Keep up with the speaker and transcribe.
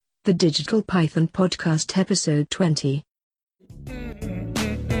The Digital Python Podcast, Episode 20.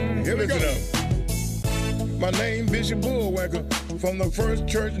 Here we go. My name Bishop Bullwhacker, from the First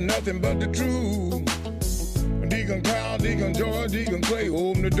Church, nothing but the truth. Deacon Kyle, Deacon George, Deacon Clay,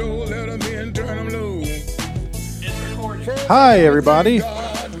 open the door, let them in, turn them loose. Hi, everybody.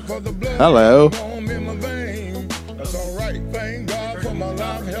 Hello.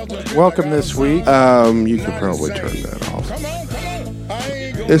 Welcome this week. You could probably turn that off.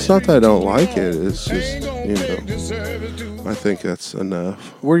 It's not that I don't like it. It's just, I think that's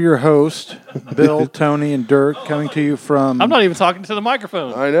enough. We're your hosts, Bill, Tony, and Dirk, coming to you from... I'm not even talking to the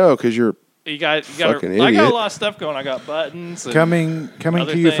microphone. I know, because you're You got fucking I got idiot. a lot of stuff going. I got buttons. And coming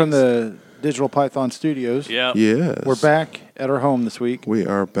other to you from things. the Digital Python Studios. Yeah. Yes. We're back at our home this week. We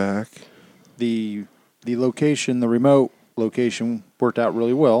are back. The location, the remote location, worked out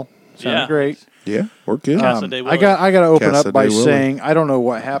really well. Sounded Yeah. great. Yeah, we're good. Casa de I got to open Casa up by de Willy. saying I don't know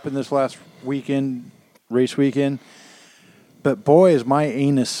what happened this last weekend, race weekend, but boy is my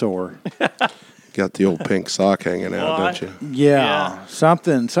anus sore. Got the old pink sock hanging out, What? don't you? Yeah,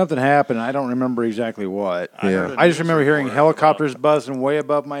 something happened. I don't remember exactly what. Yeah. I just remember hearing helicopters buzzing way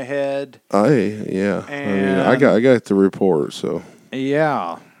above my head. I got the report, so.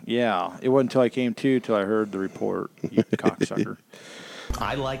 Yeah. It wasn't until I came to till I heard the report. You cocksucker.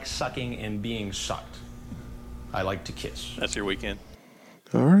 I like sucking and being sucked. I like to kiss. That's your weekend.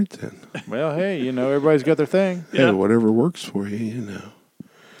 All right, then. Well, hey, everybody's got their thing. Yeah. Hey, whatever works for you,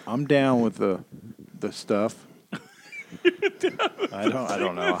 I'm down with the stuff. I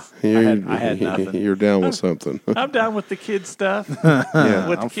don't know. I had nothing. You're down with something. I'm down with the kids stuff. Yeah,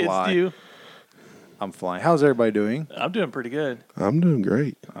 what the I'm kids fly. do. I'm flying. How's everybody doing? I'm doing pretty good. I'm doing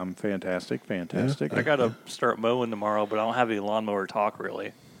great. I'm fantastic. I got to start mowing tomorrow, but I don't have any lawnmower talk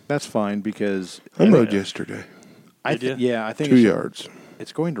really. That's fine because I mowed yesterday. I Did think 2 yards.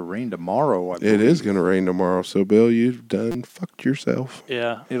 it's going to rain tomorrow. I believe. It is going to rain tomorrow, so Bill, you've done fucked yourself.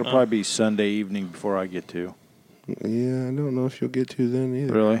 Yeah. It'll probably be Sunday evening before I get to. Yeah, I don't know if you'll get to then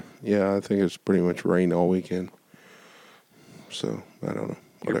either. Really? Yeah, I think it's pretty much rain all weekend. So, I don't know.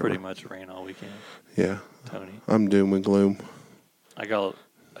 You're Whatever. pretty much rain all weekend, Yeah, Tony. I'm doom and gloom. I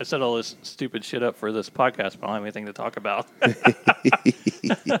set all this stupid shit up for this podcast, but I don't have anything to talk about.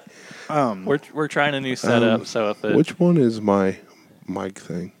 We're trying a new setup, so if it, Which one is my mic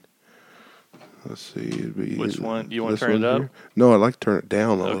thing? Let's see. It'd be Which one? You wanna this turn it one up? here? No, I'd like to turn it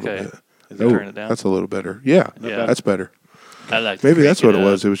down a Okay. little bit. Is it turn it down? That's a little better. Yeah, Yeah. that's better. I like to Maybe crank that's what it up.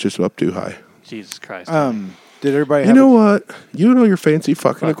 was. It was just up too high. Jesus Christ. Did everybody? You have know what? You know your fancy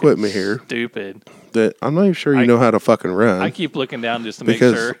fucking equipment here Stupid. that I'm not even sure you know how to fucking run. I keep looking down just to make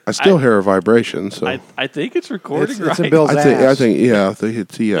because sure. I still hear a vibration. So I think it's recording It's in right. Bill's I think ass.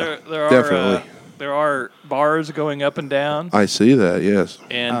 it's There definitely. there are bars going up and down, I see that. Yes,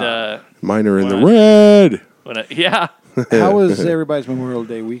 and mine are in the when red. yeah, How was everybody's Memorial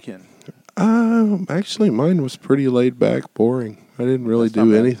Day weekend? Actually, mine was pretty laid back, boring. I didn't really That's not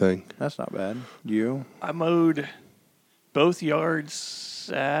do bad. anything. That's not bad. You? I mowed both yards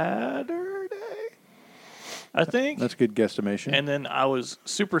Saturday, I think, That's a good guesstimation. and then I was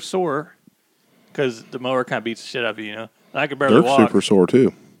super sore because the mower kind of beats the shit out of you, And I could barely Dirk's walk. super sore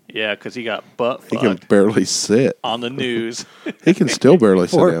too. Yeah, because he got butt He can fucked barely sit. on the news. He can still barely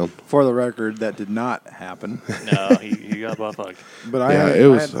sit down. for the record, that did not happen. No, he got butt fucked. But Yeah, I it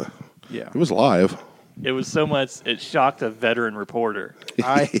was. yeah. It was live. It was so much, it shocked a veteran reporter.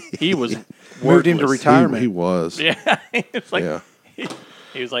 I He was moved him to wordless. retirement. He was. Yeah, it's like Yeah.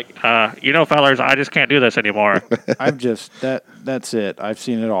 he was like, fellas, I just can't do this anymore. I've just that's it. I've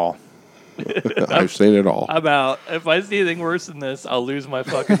seen it all. I've seen it all. I'm out. If I see anything worse than this, I'll lose my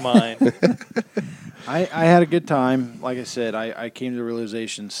fucking mind. I had a good time. Like I said, I came to the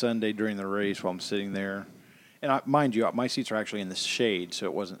realization Sunday during the race while I'm sitting there. And mind you, my seats are actually in the shade, so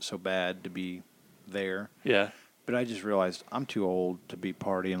it wasn't so bad to be there. Yeah. But I just realized I'm too old to be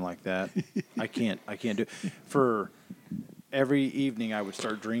partying like that. I can't do it. For every evening I would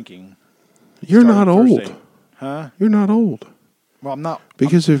start drinking. You're not starting old. Thursday. Huh? You're not old. Well, I'm not.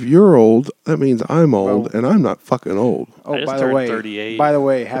 Because if you're old, that means I'm old, Well- and I'm not fucking old. Oh, I just by the turned way, 38.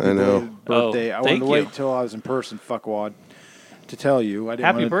 happy I know. belated birthday. Oh, I wanted thank to wait you. till I was in person, fuckwad, to tell you. I didn't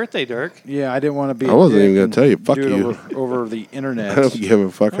Happy wanna, birthday, Dirk. Yeah, I didn't want to be. I wasn't a dick even gonna and tell you. Fuck do it you. over the internet. I don't give a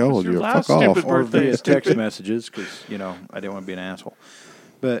fuck how was old your you are. last Fuck off. stupid or birthday, via text stupid. messages because I didn't want to be an asshole.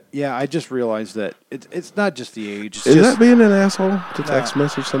 But yeah, I just realized that it's not just the age. It's Is just, that being an asshole to text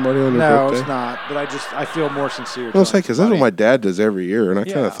message somebody on their no, birthday? it's not. But I feel more sincere. I was saying because that's what my my dad does every year, and I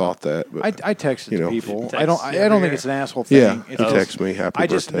kind Yeah. of thought that. But I text it you to know. people. Text I don't every think year. it's an asshole thing. yeah, It's he just- texts me happy I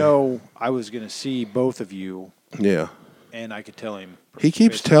just birthday. know I was going to see both of you Yeah, and I could tell him. He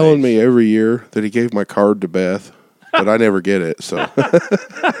keeps face to telling face. me every year that he gave my card to Beth, but I never get it. So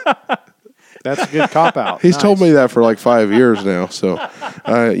That's a good cop out. he's told me that for like 5 years now. So,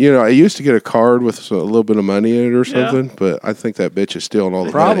 I used to get a card with a little bit of money in it or something, but I think that bitch is stealing all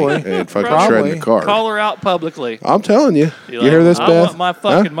the Probably. money and fucking Probably. shredding the card. Call her out publicly. I'm telling you. Be You like, hear this, I Beth? want my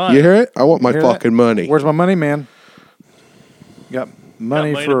fucking money. You hear it? I want my Hear that? fucking money. Where's my money, man? Got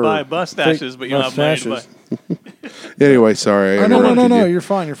money money for to buy mustaches, fake but you don't have money to mustaches. Anyway, sorry. I Oh, no, interrupted you. You're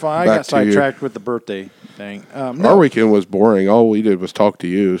fine. You're fine. I Back got to you. sidetracked with the birthday thing. Our No. weekend was boring. All we did was talk to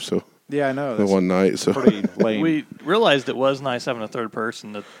you. So Yeah, I know. the That's one night. So pretty lame. We realized it was nice having a third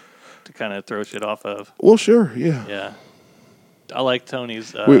person to kind of throw shit off of. well, sure, yeah. Yeah. I like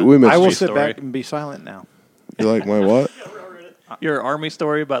Tony's. We missed I will you. sit story. back and be silent now. You like my what? Your army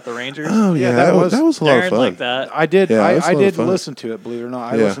story about the Rangers. Oh yeah, that was a lot of Darren fun. liked that. I did. Yeah, that's a I lot of did fun. listen to it. Believe it or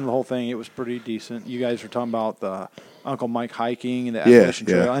not, I Yeah. listened to the whole thing. It was pretty decent. You guys were talking about the Uncle Mike hiking and the Yeah, Appalachian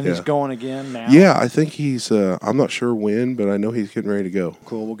Trail, and he's yeah. going again now. Yeah, I think he's. I'm not sure when, but I know he's getting ready to go.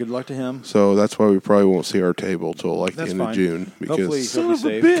 Cool. Well, good luck to him. So that's why we probably won't see our table till like That's the end fine. of June Hopefully because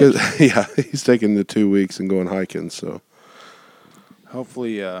he'll be safe. yeah, he's taking the 2 weeks and going hiking. So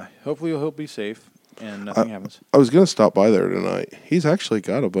Hopefully he'll be safe and nothing happens. I was gonna stop by there tonight. He's actually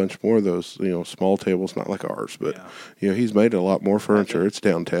got a bunch more of those, small tables, not like ours, but he's made a lot more furniture. It's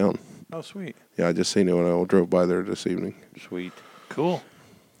downtown. Oh, sweet. Yeah, I just seen it when I drove by there this evening. Sweet. Cool.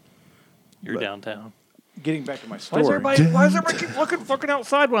 You're But- downtown. Getting back to my Why story. does everybody keep looking fucking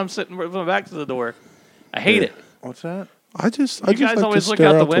outside when I'm sitting with my back to the door? I hate it. What's that? I just You like guys to always look stare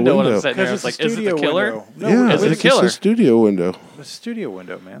out the window when I'm window. sitting there. Because It's it's like, a is it studio the killer? window. No, Yeah, Is it a it's just killer? a studio window. It's a studio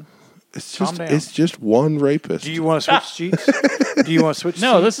window, man. It's Calm just down. it's just one rapist. Do you want to switch seats? Do you want to switch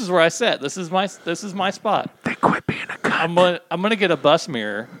No, seats? this is where I sit. This is my spot. They quit being a cunt. I'm gonna get a bus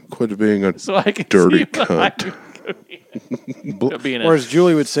mirror Quit being a so I can dirty see behind cunt. being Or as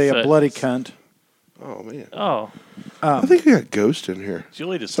Julie would say, a so- bloody cunt. Oh man, Oh, I think I got Ghost in here.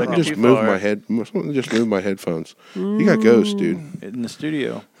 Julie just Something took just it too moved far. my head. Something just moved my headphones. You got Ghost, dude. In the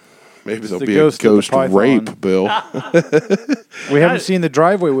studio. Maybe there'll the be ghost a of the ghost python. rape, Bill. We haven't seen the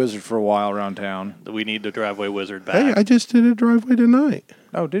driveway wizard for a while around town. We need the driveway wizard back. Hey, I just did a driveway tonight.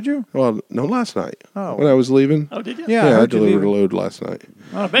 Oh, did you? Well, no, last night. Oh. When I was leaving. Oh, did you? Yeah, Yeah, I heard you delivered a leaving. load last night.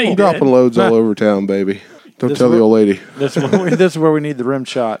 I bet you I'm dropping did. loads all over town, baby. Don't This tell the where- old lady. This is where we need the rim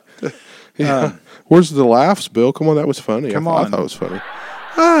shot. Where's the laughs, Bill? Come on, that was funny. Come I on. thought it was funny.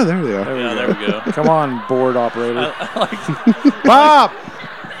 Ah, there they are. Yeah, there we go. Come on, board operator. Bob!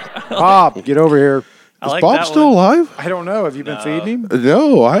 Bob, get over here. I Is like Bob that still one. alive? I don't know. Have you been feeding him?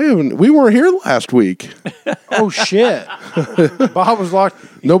 No, I haven't. We weren't here last week. Oh, shit. Bob was locked.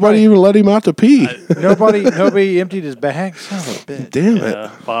 Nobody even let him out to pee. Nobody emptied his bag. Son of a bitch. Damn it.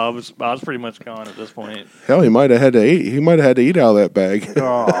 Yeah, Bob's pretty much gone at this point. Hell, he might have had to eat. He might have had to eat out of that bag.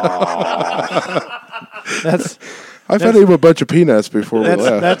 That's I fed him a bunch of peanuts before we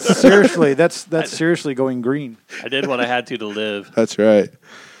left. that's seriously going green. I did what I had to live. That's right.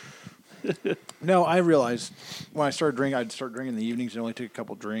 No, I realized when I started drinking, I'd start drinking in the evenings and only took a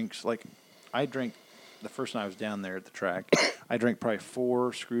couple drinks. Like, I drank the first night I was down there at the track. I drank probably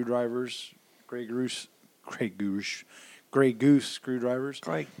 4 screwdrivers, Grey Goose screwdrivers.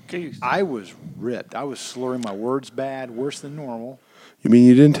 Great goose. I was ripped. I was slurring my words bad, worse than normal. You mean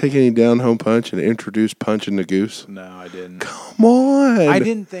you didn't take any down home punch and introduce punching the goose? No, I didn't. Come on. I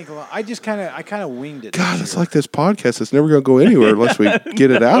didn't think a lot. I kind of winged it. God, this it's year. like this podcast. It's never going to go anywhere unless we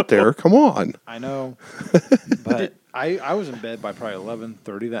get it out there. Come on. I know, but I was in bed by probably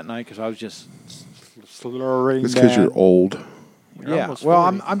 11:30 that night because I was just slurring. It's because bad. you're old. Yeah. almost Well,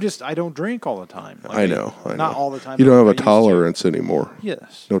 40. I'm just I don't drink all the time. Like, I know. Not all the time. You don't have but a I used to. tolerance anymore.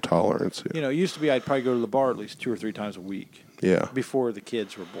 Yes. No tolerance. Yeah. You know, it used to be I'd probably go to the bar at least 2 or 3 times a week Yeah. before the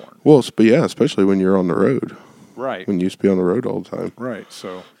kids were born. Well, but yeah, especially when you're on the road. Right. When you used to be on the road all the time. Right.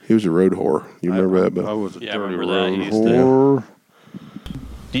 So He was a road whore. You remember that, Bill? I was a Yeah, I dirty remember that. road You used to- whore.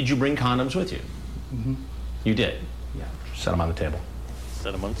 Did you bring condoms with you? Mm-hmm. You did? Yeah. Set them on the table.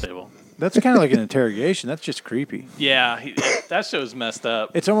 Set him on the table. That's kind of like an interrogation. That's just creepy. Yeah, that show's messed up.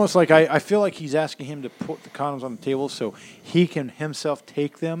 It's almost like I feel like he's asking him to put the condoms on the table so he can himself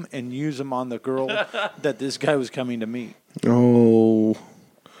take them and use them on the girl that this guy was coming to meet. Oh.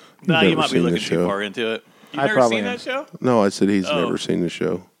 No, never you might be seen the looking too show. far into it. You've I never probably seen am. that show? No, I said he's Oh. never seen the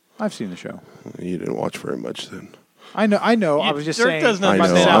show. I've seen the show. You didn't watch very much then. I know. I You- was just Dirk saying. doesn't I know.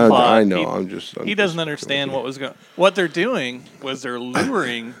 understand how plot. I know. He- I'm He just doesn't understand what was going. What they're doing was they're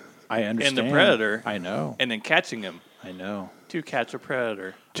luring I understand. predator. I know. and then catching him I know. to catch a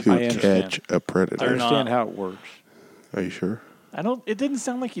predator. to I understand. catch a I predator. They're understand not. how it works. Are you sure? I don't. It didn't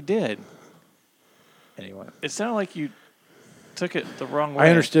sound like you did. Anyway, It sounded like you took it the wrong way. I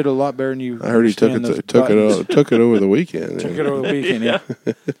understood a lot better than you. I heard he took it took it over the weekend. Took it over the weekend. Yeah.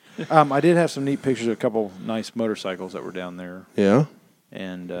 I did have some neat pictures of a couple nice motorcycles that were down there, Yeah.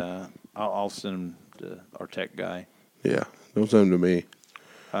 and I'll send them to our tech guy. Yeah. Don't send them to me.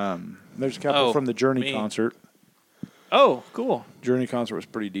 There's a couple from the Journey concert. Oh, cool. Journey concert was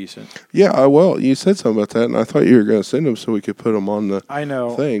pretty decent. Yeah, well, you said something about that, and I thought you were going to send them so we could put them on the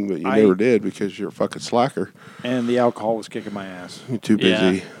thing, but you never did because you're a fucking slacker. And the alcohol was kicking my ass. You're too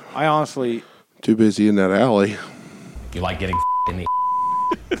busy. Yeah. I honestly... Too busy in that alley. You like getting in the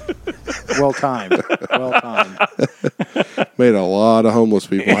Well timed. Well timed. Made a lot of homeless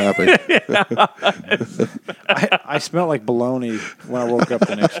people happy. I smelled like bologna when I woke up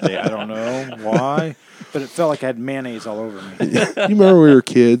the next day. I don't know why, but it felt like I had mayonnaise all over me. You remember when we were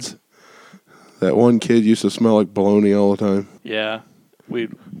kids? That one kid used to smell like bologna all the time. Yeah. We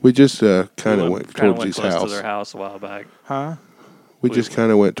just kind of went towards his close house. to their house a while back. Huh? We just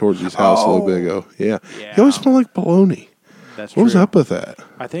kind of went towards his house a little bit ago. Yeah. Yeah. He always smelled like bologna. That's What was true. up with that?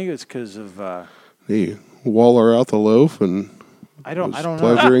 I think it's because of He waller out the loaf and I don't was know.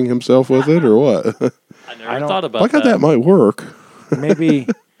 pleasuring himself with it or what? I never I don't- thought about I thought that. that might work. Maybe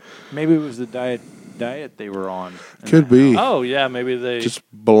it was the diet they were on. in Could the be. house. Oh, yeah, maybe they... Just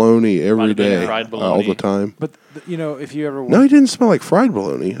bologna Might every have been day, fried all bologna. the time. But if you ever No, he didn't smell like fried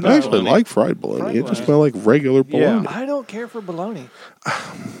bologna. I actually bologna. like fried bologna. Fried It just bologna. smelled like regular bologna. I don't care for bologna.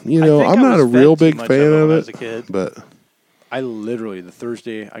 You I know, think I'm I not was a real fed too big much fan of it of when I it, was a kid. but I literally, the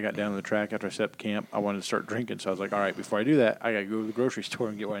Thursday I got down to the track after I set up camp, I wanted to start drinking. So I was like, all right, before I do that, I got to go to the grocery store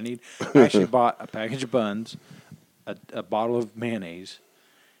and get what I need. I actually bought a package of buns, a bottle of mayonnaise,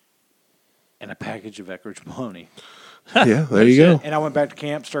 and a package of Eckrich bologna. yeah, there you go. And I went back to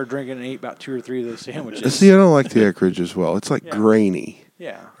camp, started drinking, and ate about 2 or 3 of those sandwiches. See, I don't like the Eckrich as well. It's like Yeah. grainy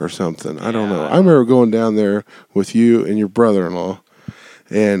Yeah. or something. I don't know. Yeah. I remember going down there with you and your brother-in-law,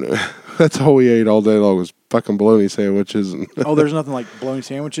 and that's all we ate all day long was fucking bologna sandwiches. And Oh, there's nothing like bologna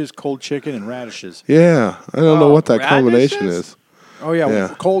sandwiches, cold chicken, and radishes. yeah, I don't know Oh, what that combination radishes? is. Oh, yeah,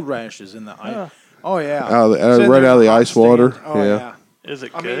 Yeah. cold radishes in the ice. Oh, yeah. Out of the- Sitting right there out of the hot ice water. stand. Oh, Yeah. yeah. Is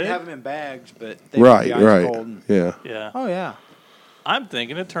it I good? mean, have them in bags, but they Right, make the ice right. cold. And, Yeah. Yeah. oh, yeah. I'm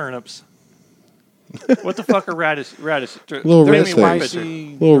thinking of turnips. What the fuck are radish? Little Bring red me one things. picture.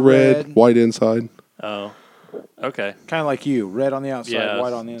 Little the red, white inside. Oh, okay. Kind of like you. Red on the outside, Yeah,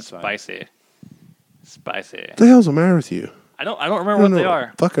 white on the inside. Spicy. What the hell's the matter with you? I don't You remember what don't they know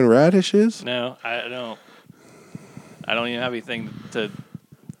are. Fucking radishes? No, I don't. I don't even have anything to.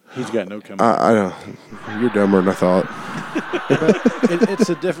 He's got no coming. I don't. You're dumber than I thought. It's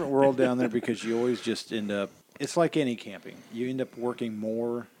a different world down there because you always just end up. It's like any camping. You end up working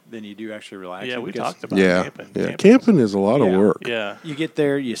more than you do actually relaxing. Yeah, we because talked about Yeah. camping. Yeah. Camping is a lot of Yeah. work. Yeah. You get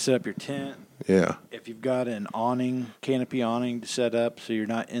there, you set up your tent. Yeah. If you've got an awning, canopy awning to set up so you're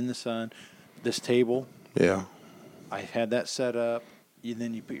not in the sun, this table, Yeah. I had that set up.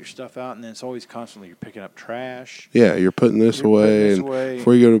 Then you put your stuff out, and then it's always constantly you're picking up trash. Yeah, you're putting this You're putting away, this and away.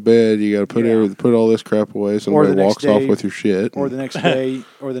 before you go to bed, you got to put Yeah. put all this crap away. Or Somebody the next walks off day- with your shit. Or the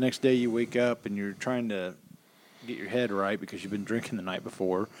next day, you wake up and you're trying to get your head right because you've been drinking the night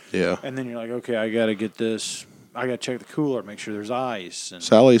before. Yeah. And then you're like, okay, I got to get this. I got to check the cooler, make sure there's ice. And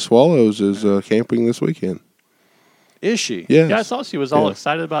Sally Swallows is camping this weekend. is she? Yes. Yeah, I saw she was all Yeah.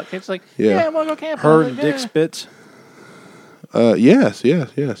 excited about camping. She's like, Yeah. yeah, I'm going to go camping. Her I'm and like, Dick yeah. Spitz. Yes.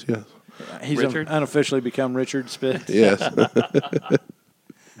 He's Richard? unofficially become Richard Spitz. Yes.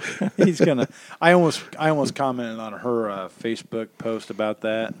 He's gonna. I almost commented on her Facebook post about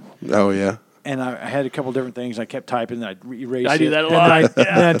that, Oh yeah. and I had a couple different things. I kept typing, and I'd erase I it. do that a and lot, Then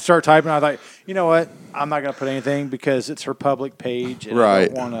I'd start typing. I thought, you know what? I'm not gonna put anything because it's her public page, and I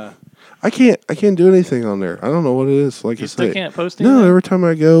Right. don't want to. I can't do anything on there. I don't know what it is. Like You I still say, can't post anything? no. Every time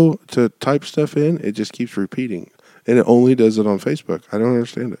I go to type stuff in, it just keeps repeating, and it only does it on Facebook. I don't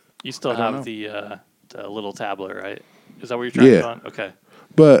understand it. You still I don't have the little tablet, right? Is that what you're trying Yeah. to do on? Okay.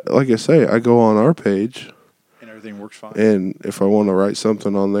 But like I say, I go on our page, And everything works fine. and if I want to write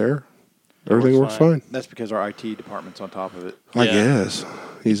something on there, everything works works fine. That's because our IT department's on top of it. I Yeah. guess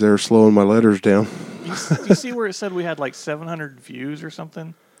he's there slowing my letters down. You see where it said we had like 700 views or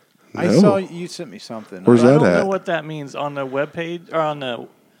something? I No. saw you sent me something. Where's I that don't at? know what that means on the web page or on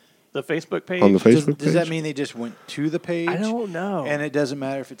the Facebook page. On the Does, Facebook does that page? mean they just went to the page? I don't know. And it doesn't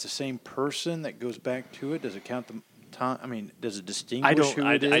matter if it's the same person that goes back to it. Does it count the time? I mean, does it distinguish I don't. who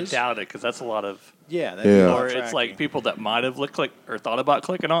I it is? doubt it because that's a lot of. Yeah. That'd Yeah. be a lot Or of it's like tracking. people that might have clicked or thought about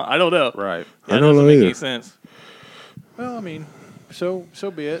clicking on. I don't know. Right. Yeah, I it don't doesn't know make either. any sense. Well, I mean, so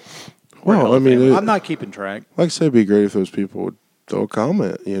be it. Well, I mean, I'm not keeping track. like I say, it'd be great if those people would throw a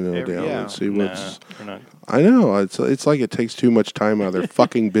comment, down yeah. and see what's. We're not. I know it's like it takes too much time out of their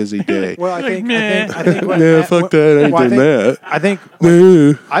fucking busy day. Well, I think Nah, fuck that. I ain't well, doing that. I think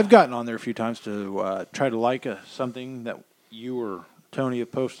Nah. I've gotten on there a few times to try to like something that you or Tony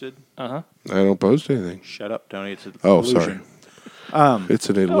have posted. Uh-huh. I don't post anything. Shut up, Tony. It's an Oh, illusion. sorry. It's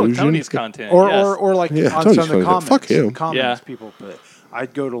an Oh, illusion. Tony's content. Or, yes. or like Yeah, on Tony's some of the funny. comments. Fuck him. Comments Yeah. people put.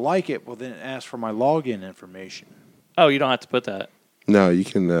 I'd go to like it, well then ask for my login information. Oh, you don't have to put that. No, you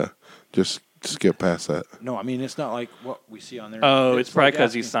can just skip past that. No, I mean it's not like what we see on there. Oh, it's probably like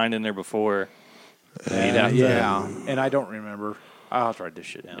because you asking- signed in there before. Yeah, and I don't remember. I'll have to write this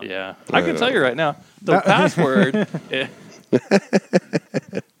shit down. Yeah. I can tell you right now. The password.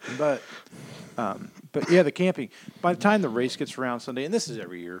 But yeah, the camping. By the time the race gets around Sunday, and this is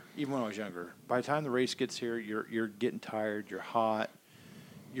every year, even when I was younger. By the time the race gets here, you're getting tired. You're hot.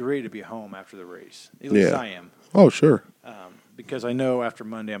 You're ready to be home after the race. At least Yeah. I am, Oh, sure. because I know after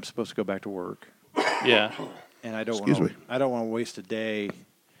Monday I'm supposed to go back to work, Yeah. and I don't Excuse want me. I don't want to waste a day.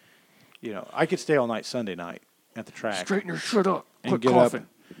 I could stay all night Sunday night at the track Straighten your shit up. and Quit get coughing. up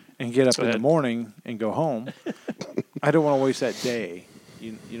and get up Go in the ahead. morning and go home. I don't want to waste that day.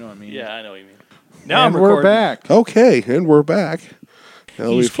 You know what I mean? Yeah, I know what you mean. Now And I'm we're recording. back. Okay, and we're back. Now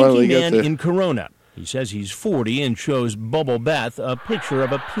we He's finally Kinky get Man the. in Corona. He says he's 40 and shows Bubble Beth a picture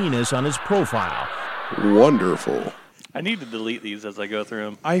of a penis on his profile. Wonderful. I need to delete these as I go through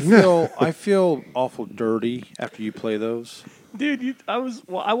them. I feel awful dirty after you play those. Dude,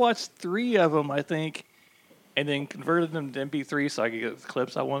 I watched 3 of them, I think, and then converted them to MP3 so I could get the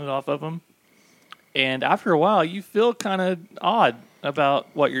clips I wanted off of them. And after a while, you feel kind of odd about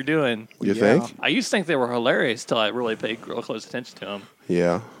what you're doing. You Yeah. think? I used to think they were hilarious till I really paid real close attention to them.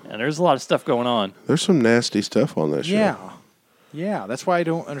 Yeah. And there's a lot of stuff going on. There's some nasty stuff on that show. Yeah. That's why I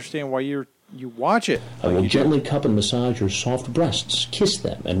don't understand why you watch it. I will gently cup and massage your soft breasts, kiss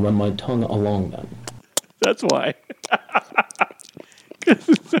them, and run my tongue along them. That's why. Because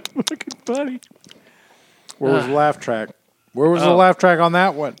it's so fucking funny. Where was the laugh track? Where was the laugh track on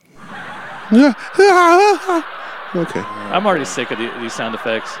that one? Okay. I'm already sick of these sound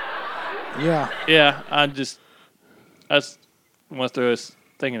effects. Yeah. Yeah, I just want to throw this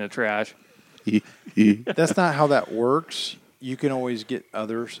thing in the trash. That's not how that works. You can always get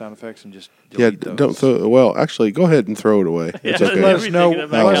other sound effects and just Yeah, delete those. don't throw. Well, actually, go ahead and throw it away. It's Yeah, okay. Let us know. Everything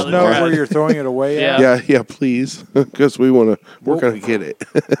Let us about know the where trash. you're throwing it away at. Yeah. Yeah, please, because we're gonna get it.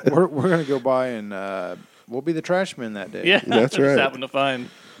 We're gonna go by and we'll be the trash men that day. Yeah, That's just right. Having to find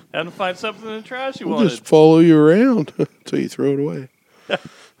something in the trash you We'll wanted. just follow you around until you throw it away.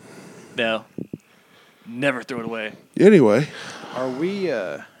 No, never throw it away. Anyway, Are we?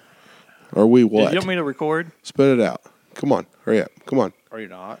 are we what? You want me to record? Spit it out. Come on, hurry up. Come on. Are you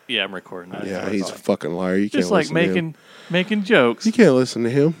not? Yeah, I'm recording. Yeah, he's a fucking liar. You just can't like listen to him. making jokes. You can't listen to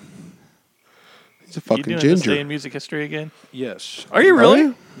him. He's a You fucking doing this day ginger. in music history again? Yes. Are you really?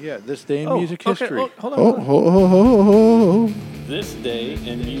 you? Yeah. This day in Oh, music okay, history. hold on. Oh, ho. This day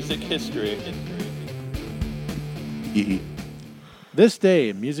in music history. This day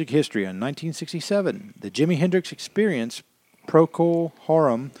in music history in 1967, the Jimi Hendrix Experience, Procol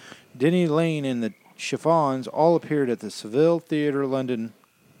Harum, Denny Lane, and the Chiffons all appeared at the Seville Theatre, London.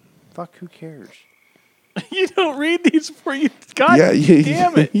 Fuck, who cares? You don't read these before you. God Yeah,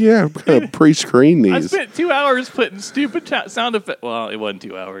 damn it! Yeah, I'm gonna pre-screen I these. spent 2 hours putting stupid sound effects. Well, it wasn't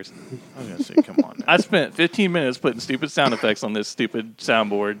 2 hours. I was gonna say, come on. Now. I spent 15 minutes putting stupid sound effects on this stupid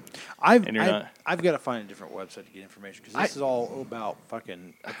soundboard. And you're not. I've got to find a different website to get information because this is all about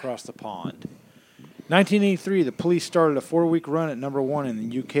fucking across the pond. 1983, the Police started a 4-week run at #1 in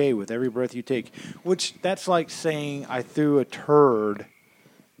the UK with Every Breath You Take, which that's like saying I threw a turd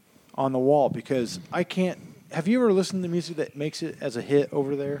on the wall because I can't. Have you ever listened to music that makes it as a hit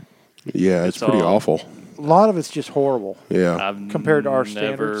over there? Yeah, it's It's pretty all- awful. A lot of it's just horrible. Yeah. I've Compared to our never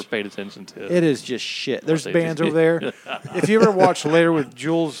standards? paid attention to it. It is just shit. There's say bands just- over there. If you ever watch Later with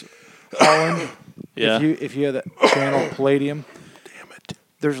Jules Holland, Yeah. if you have that channel Palladium, damn it.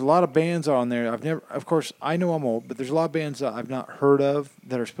 There's a lot of bands on there. Of course, I know I'm old, but there's a lot of bands that I've not heard of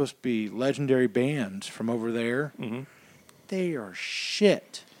that are supposed to be legendary bands from over there. Mm-hmm. They are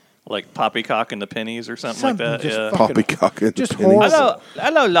shit. Like Poppycock and the Pennies or something like that. just Yeah. fucking- Poppycock and just the pennies. horrible.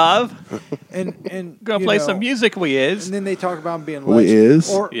 Hello, love. And Gonna you play know, some music. We And is. then they talk about 'em being We legends.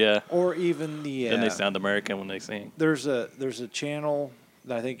 is? Yeah. Or even the Then they sound American when they sing. there's a channel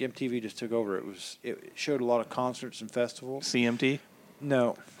that I think MTV just took over. It showed a lot of concerts and festivals. CMT,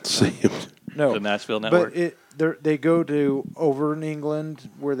 No, See, no, the Nashville Network. but they go to over in England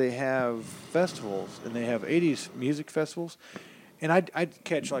where they have festivals and they have 80s music festivals, and I'd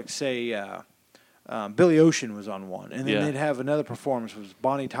catch like say Billy Ocean was on one, and then Yeah. they'd have another performance. It was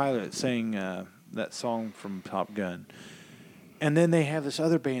Bonnie Tyler that sang that song from Top Gun, and then they have this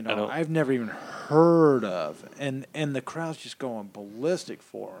other band on I've never even heard of, and the crowd's just going ballistic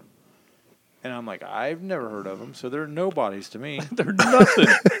for them. And I'm like, I've never heard of them, so they're nobodies to me. They're nothing.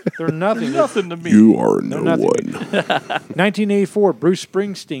 They're nothing. They're nothing to me. You are no one. 1984, Bruce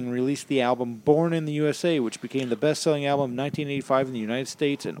Springsteen released the album Born in the USA, which became the best-selling album of 1985 in the United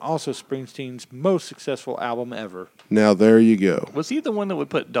States and also Springsteen's most successful album ever. Now, there you go. Was he the one that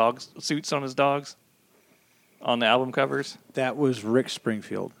would put dog suits on his dogs on the album covers? That was Rick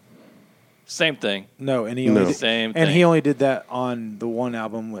Springfield. Same thing. No, and he only did, Same and thing. he only did that on the one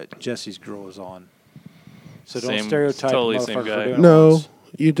album that Jesse's Girl was on. So don't stereotype totally the same motherfucker guy. for doing it No, once.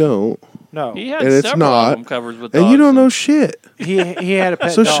 you don't. No. He had And it's several not. album covers with dogs. And you don't know shit. He had a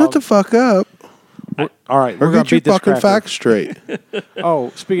pet So dog. shut the fuck up. All right, Or we're going get to your beat this fucking cracker. facts straight. Oh,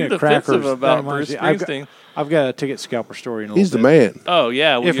 speaking You're of crackers, defensive that about reminds Bruce me, Springsteen. I've got a ticket scalper story in a He's the little bit. man. Oh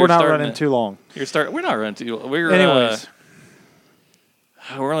yeah, well, If you're we're not starting running it. too long. We're not running too. We're Anyways.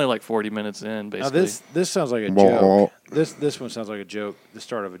 we're only like 40 minutes in, Now basically. this sounds like a Well, joke. This one sounds like a joke, the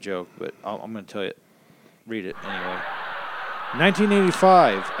start of a joke, but I'm going to tell you, read it anyway.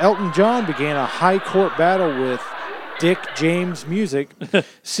 1985, Elton John began a high court battle with Dick James Music,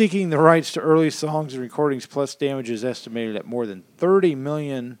 seeking the rights to early songs and recordings, plus damages estimated at more than £30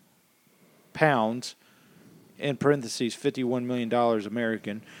 million, in parentheses, $51 million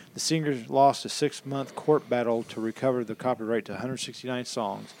American. The singers lost a 6-month court battle to recover the copyright to 169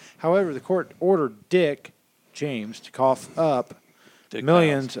 songs. However, the court ordered Dick James to cough up Dick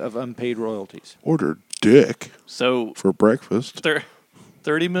millions of unpaid royalties. Ordered dick So for breakfast.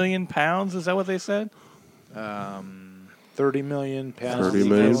 30 million pounds. Is that what they said? 30 million pounds. 30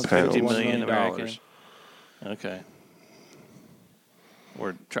 million equals pounds. 50 $51 million million. American. Okay.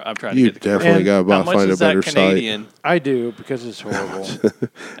 I'm trying You to get the definitely got How to much find a is that better Canadian? I do, because it's horrible.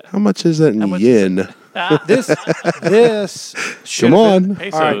 How much is that in much is yen? This should Come have been- on.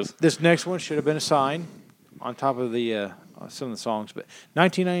 Pesos. all right, this next one should have been a sign on top of the some of the songs. But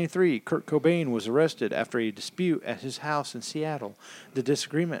 1993, Kurt Cobain was arrested after a dispute at his house in Seattle. The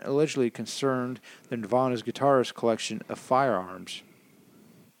disagreement allegedly concerned the Nirvana's guitarist collection of firearms.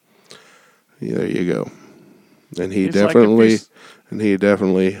 Yeah, there you go. And he It's like if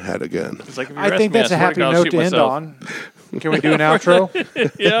definitely, had a gun. It's like if you I arrest think me, that's a swear to happy God, I'll note shoot to end myself. on. Can we do an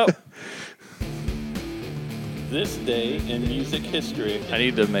outro? Yep. This day in music history. I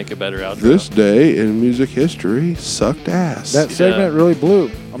need to make a better outro. This day in music history sucked ass. That segment really blew.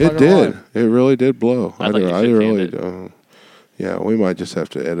 I'm not it gonna did. lie. It really did blow. I thought you should really can it. Yeah, we might just have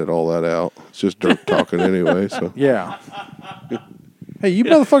to edit all that out. It's just dirt talking anyway. So Yeah. Hey, you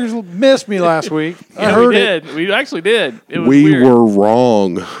motherfuckers missed me last week. I Yeah, heard we it. did. We actually did. It was we weird. were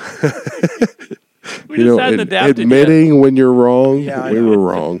wrong. We just hadn't adapted yet. admitting when you're wrong, Yeah, I we know. were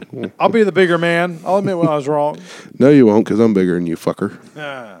wrong. I'll be the bigger man. I'll admit when I was wrong. No, you won't, because I'm bigger than you, fucker.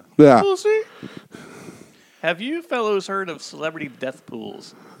 Ah. Yeah. We'll see. Have you fellows heard of celebrity death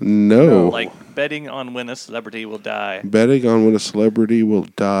pools? No. Like betting on when a celebrity will die. Betting on when a celebrity will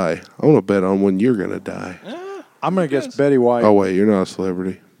die. I want to bet on when you're going to die. I'm going to guess Betty White. Oh, wait, you're not a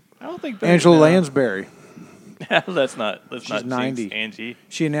celebrity. I don't think Angela no. Lansbury. That's not She's 90. jinx Angie.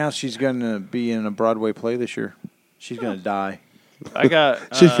 She announced she's going to be in a Broadway play this year. She's going to die. I got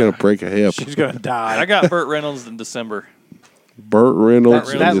She's going to break a hip. She's going to die. I got Burt Reynolds in December. Burt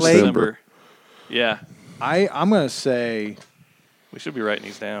Reynolds That in late? December. Yeah. I'm going to say We should be writing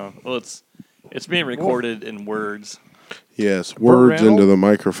these down. Well, it's being recorded in words. Yes, words into Reynolds? the if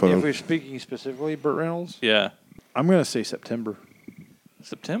microphone. we're speaking specifically Burt Reynolds, Yeah. I'm going to say September.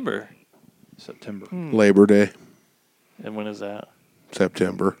 September. Labor Day, And when is that?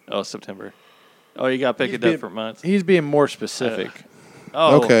 September. Oh, September. Oh, you got to pick He's a being- different month. He's being more specific.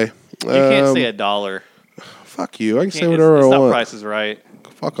 Oh, Okay. You can't say $1. Fuck you. I can say Can't- whatever it's I not want. Price is Right.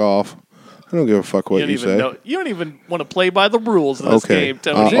 Fuck off. I don't give a fuck what you don't you even say. know. You don't even want to play by the rules of this Okay. game,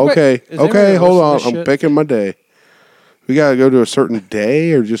 Tony. Okay. Is anybody Okay. Hold listening on. to I'm this shit? picking my day. We got to go to a certain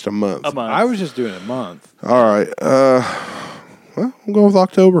day or just a month? A month. I was just doing a month. All right. Well, I'm going with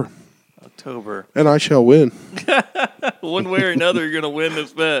October. October. And I shall win. One way or another, you're going to win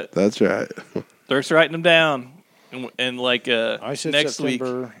this bet. That's right. Dirk's writing them down. And like I said next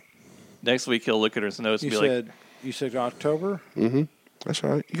September. week he'll look at his notes and You be said like, you said October, That's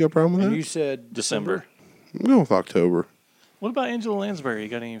right. You got a problem with and that? you said December. I'm going with October. What about Angela Lansbury? You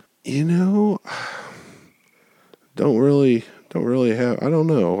got any? You know, don't really have. I don't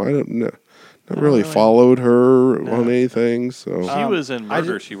know. I don't know. Not really followed her on anything. So She was in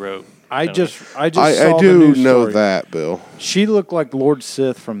Murder, She Wrote. I just I saw the do news know story. that, Bill. She looked like Lord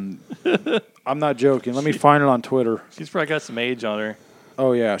Sith from I'm not joking. Let me find her on Twitter. She's probably got some age on her.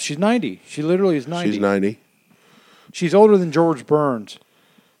 Oh, yeah. She's 90. She literally is 90. She's 90. She's older than George Burns.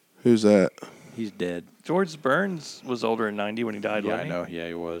 Who's that? He's dead. George Burns was older than 90 when he died, Yeah, I wasn't he? know. Yeah,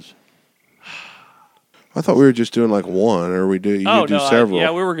 he was. I thought we were just doing like one, or you do several.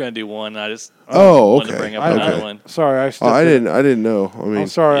 Yeah, we were going to do one. I just Oh, wanted okay. to bring up Okay. another one. Sorry, I I didn't know. I mean, I'm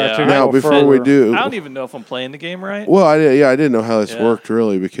sorry. Yeah. I took it a now little before we further. do, I don't even know if I'm playing the game right. well, I didn't know how this Yeah. worked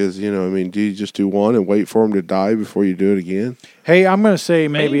really because I mean, do you just do one and wait for him to die before you do it again? Hey, I'm going to say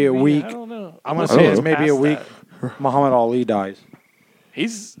maybe a week. I don't know. I'm going Let's to say don't it's know. maybe a past week. that. Muhammad Ali dies.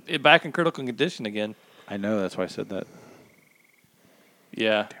 He's back in critical condition again. I know. That's why I said that.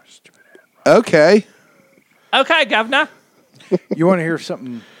 Yeah. Okay. Okay, Governor. You want to hear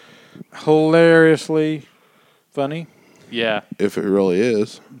something hilariously funny? Yeah. If it really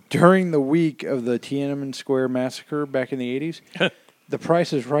is. During the week of the Tiananmen Square massacre back in the 80s, The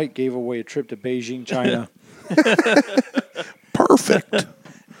Price is Right gave away a trip to Beijing, China. Perfect.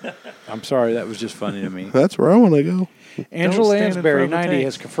 I'm sorry, that was just funny to me. That's where I want to go. Angela stand in Lansbury, front of the 90, tank.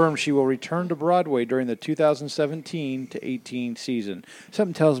 has confirmed she will return to Broadway during the 2017 to 18 season.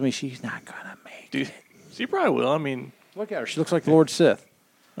 Something tells me she's not going to make Dude, it. she probably will. I mean, Look at her. She looks like Lord Sith.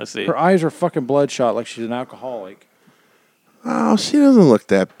 let's see. Her eyes are fucking bloodshot like she's an alcoholic. Oh, she doesn't look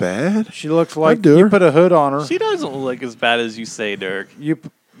that bad. She looks like do you her. put a hood on her. She doesn't look as bad as you say, Dirk. You're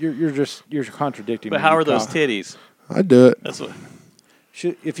contradicting me. But how you are those cock. titties? I'd do it. That's what.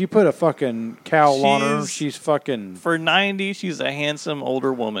 If you put a fucking cowl on her, She's- she's fucking For 90, she's a handsome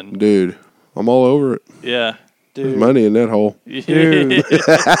older woman. Dude, I'm all over it. Yeah. There's dude. money in that hole. Dude.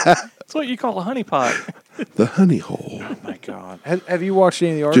 That's what you call a honeypot. The honey hole. Oh my god. Have you watched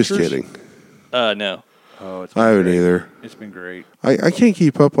any of the Archers? Just kidding. No. Oh, it's I haven't either. It's been great. I can't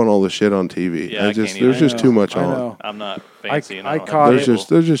keep up on all the shit on TV. Yeah, I there's can't either. just too much I on. know. I'm not fancy. and I don't have caught cable. it.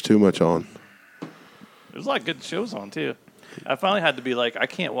 There's just too much on. There's a lot of good shows on, too. I finally had to be like, I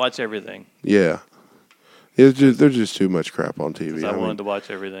can't watch everything. Yeah. There's just too much crap on TV. Because I mean, wanted to watch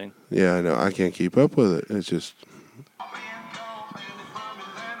everything. yeah, I know. I can't keep up with it. It's just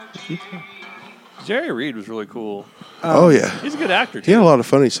Jerry Reed was really cool. oh yeah. He's a good actor, He had too. a lot of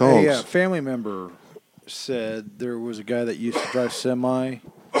funny songs. A family member said there was a guy that used to drive semi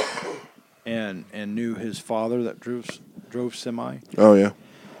and knew his father that drove semi. Oh yeah.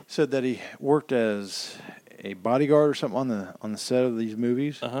 Said that he worked as a bodyguard or something on the set of these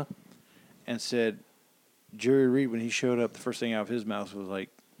movies. Uh-huh. And said Jerry Reed, when he showed up, the first thing out of his mouth was like,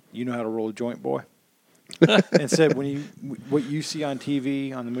 "You know how to roll a joint, boy." And said what you see on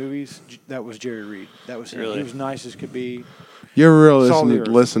TV on the movies, that was Jerry Reed. That was him. Really? He was nice as could be. You ever really Salt of the earth.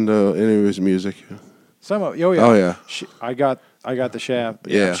 listen to any of his music? Some of oh yeah, Oh, yeah. I got the shaft.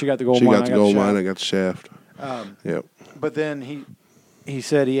 Yeah. She got the gold She mine. got I the gold mine. I shaft. got the shaft. Yep. But then he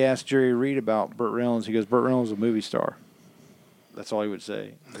said he asked Jerry Reed about Burt Reynolds. He goes, Burt Reynolds is a movie star. That's all he would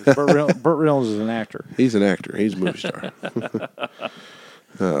say. Burt Reynolds is an actor. He's an actor. He's a movie star.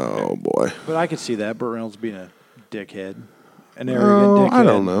 Oh boy. But I could see that Burt Reynolds being a dickhead, an arrogant dickhead. I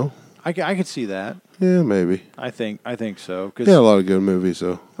don't know. I could see that. Yeah, maybe. I think so. He had a lot of good movies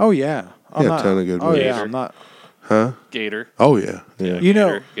though. Oh yeah, He had a ton of good Oh movies. yeah, I'm not. Huh? Gator. Oh yeah. Yeah. You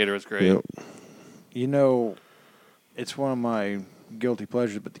know, Gator was great. Yep. you know, it's one of my guilty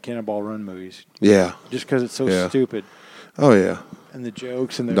pleasures, but the Cannonball Run movies, Yeah. just because it's so Yeah. stupid Oh yeah. and the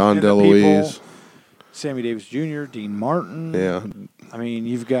jokes and the Don and the people, DeLuise. Sammy Davis Jr., Dean Martin. Yeah. I mean,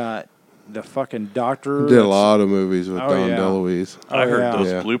 you've got the fucking doctor. Did a that's- lot of movies with Oh, Don yeah. DeLuise. I heard yeah. those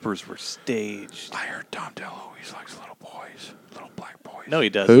Yeah. bloopers were staged. I heard Don DeLuise likes little boys, little black boys. No, he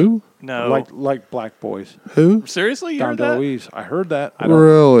doesn't. Who? No. like black boys. Who? Seriously? You Don heard that? DeLuise. I heard that. I don't.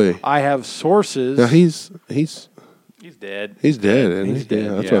 Really? I have sources. Now he's He's dead. dead, isn't He's he? dead.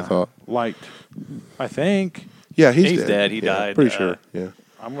 Yeah, that's what I thought. Liked. I think. Yeah, he's, He's dead. He Yeah, died, Pretty sure. Yeah.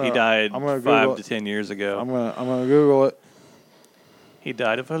 I'm gonna, He died I'm gonna 5 Google to it. 10 years ago. I'm gonna Google it. He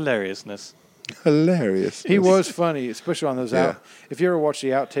died of hilariousness. Hilarious. He was funny, especially on those Yeah. out. If you ever watch the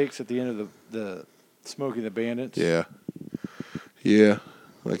outtakes at the end of the Smokey the Bandits. Yeah. Yeah.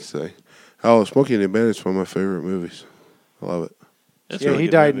 Like I say. Oh, Smokey and the Bandit's one of my favorite movies. I love it. It's a Yeah, really he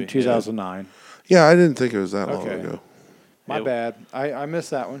good died movie. in 2009. Yeah, I didn't think it was that long Okay. ago. My Yep. bad. I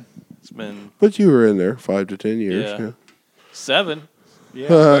missed that one. It's been But you were in there 5 to 10 years. Yeah. Yeah. 7. Yeah.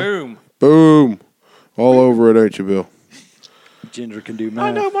 Boom. Boom. All over it, ain't you, Bill? Ginger can do I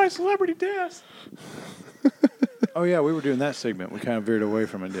math. know my celebrity death. Oh yeah, we were doing that segment. We kind of veered away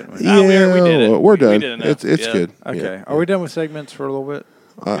from it, didn't we? No, we did it. well, we're We done. did enough. It's Yeah. good. Okay. Yeah. Are we done with segments for a little bit?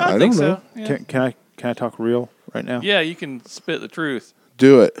 I I don't think know. so. Yeah. Can I talk real right now? Yeah, you can spit the truth.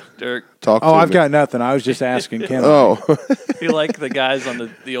 Do it. Dirk, Talk to Oh, I've me. got nothing. I was just asking. Can Oh, he like the guys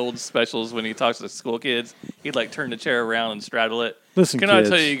on the old specials when he talks to school kids. He'd like turn the chair around and straddle it. Listen, Can kids.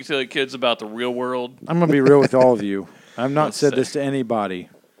 I tell you kids about the real world? I'm going to be real with all of you. I've not Let's said see. this to anybody.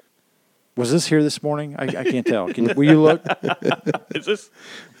 Was this here this morning? I can't tell. Will you look? Is this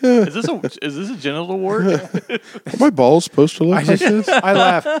a genital wart? are my balls supposed to look like this? I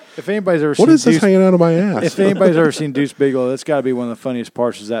laugh. If anybody's ever What seen is this Deuce, hanging out of my ass? if anybody's ever seen Deuce Bigelow, that's got to be one of the funniest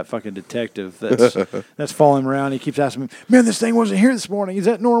parts. Is that fucking detective that's following him around? He keeps asking me, "Man, this thing wasn't here this morning. Is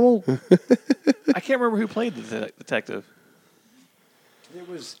that normal?" I can't remember who played the detective. It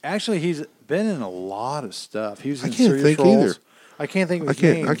was actually he's been in a lot of stuff. He was I in can't serious think roles. either. I can't think of I his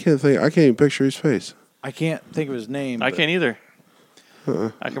name. can't think. I can't even picture his face. I can't think of his name. I but can't either.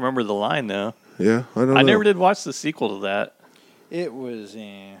 I can remember the line though. Yeah, I don't know. I never did watch the sequel to that, It was.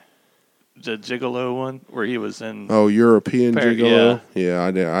 the Gigolo one, where he was in. Oh, European Fair- Gigolo. Yeah,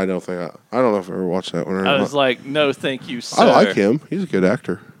 I did. I don't think. I don't know if I ever watched that one or I not. was like, no, thank you, sir. I like him. He's a good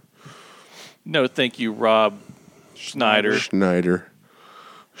actor. No, thank you, Rob Schneider.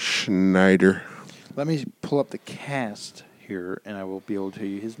 Schneider. Let me pull up the cast here, and I will be able to tell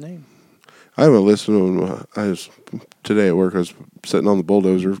you his name. I haven't listened to him. Today at work. I was sitting on the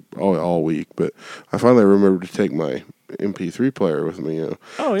bulldozer all week, but I finally remembered to take my MP3 player with me.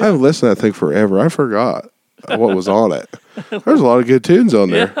 Oh I yeah. haven't listened to that thing forever. I forgot what was on it. There's a lot of good tunes on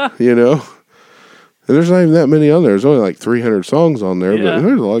there. And there's not even that many on there. There's only like 300 songs on there, Yeah. but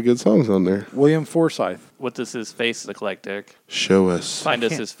there's a lot of good songs on there. William Forsythe. What does his face look like, Derek? Show us. Find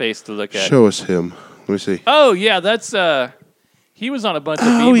us his face to look at. Show us him. Let me see. Oh yeah, that's he was on a bunch of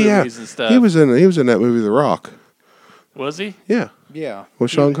B Oh yeah, movies and stuff. he was in that movie, The Rock. Was he? Yeah, Yeah.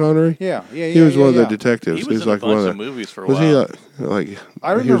 with Sean Connery. Yeah. He was one of the detectives. He was in like a bunch one of of the. movies for a Was while. he like?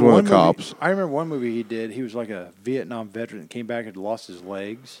 I remember he was one of the movie- cops. I remember one movie he did. He was like a Vietnam veteran that came back and lost his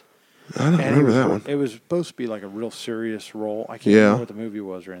legs. I don't And remember that one. It was supposed to be like a real serious role. I can't Yeah. remember what the movie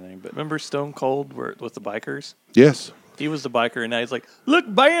was or anything, but Remember Stone Cold with the bikers? Yes. He was the biker, and now he's like, "Look,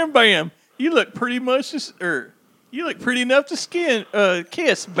 Bam Bam, you look pretty much, you look pretty enough to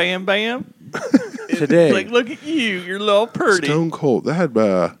kiss, Bam Bam." today. Like, look at you, you're a little pretty. Stone Cold. That had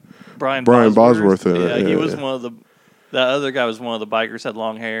Brian Bosworth in it. Yeah, he Yeah, was yeah. one of the. The other guy was one of the bikers, had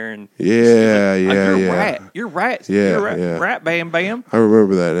long hair, and Yeah, you're yeah. right, you're right, Yeah, you're right, yeah. right, Bam Bam. I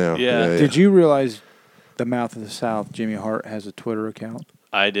remember that now. Yeah. Did you realize the Mouth of the South, Jimmy Hart, has a Twitter account?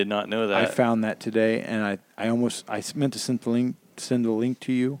 I did not know I that. found that today, and I meant to send the link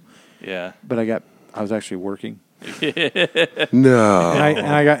to you, Yeah. but I was actually working, No. and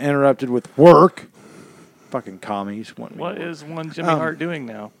I got interrupted with work. Fucking commies. Want me to What work. is one Jimmy Um, Hart doing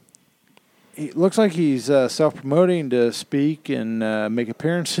now? It looks like he's self-promoting to speak and make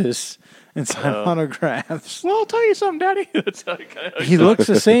appearances and sign autographs. Well, I'll tell you something, Daddy. That's how kinda He looks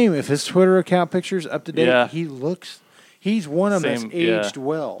the same. If his Twitter account picture's up to date, Yeah. he's one of them Same, that's yeah. aged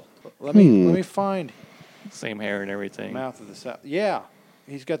well. Let me find Same hair and everything. Mouth of the South. Yeah,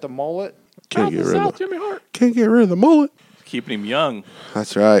 he's got the mullet. Can't get rid of Jimmy Hart. Can't get rid of the mullet. Keeping him young.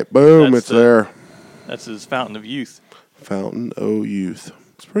 That's right. Boom. That's it's there. That's his fountain of youth. Fountain O Youth.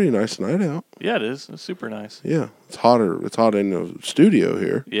 It's a pretty nice night out. Yeah, it is. It's super nice. Yeah. It's hotter. It's hot in the studio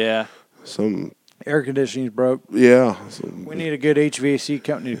here. Yeah. Air conditioning's broke. Yeah. We need a good HVAC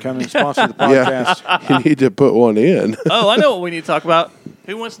company to come and sponsor the Yeah. podcast. You need to put one in. Oh, I know what we need to talk about.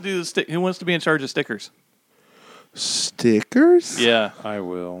 Who wants to do the Who wants to be in charge of stickers? Stickers? Yeah. I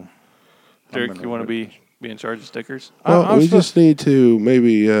will. Dirk, you want to be in charge of stickers? Well, I was we just need to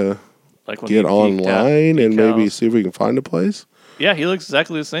maybe Like when get he geeked online out, and geeked maybe out. see if we can find a place. Yeah, he looks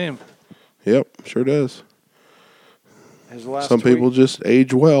exactly the same. Yep, sure does. His last Some tweet, people just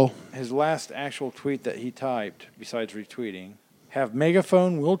age well. his last actual tweet that he typed, besides retweeting, have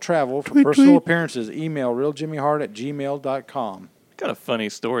Megaphone will travel for Tweet, personal tweet. appearances. Email realjimmyhart@gmail.com. Got a funny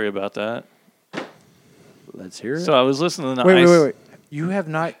story about that. Let's hear it. So I was listening to Wait. You have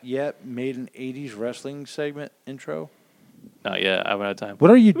not yet made an 80s wrestling segment intro? Not yet. I haven't had time. What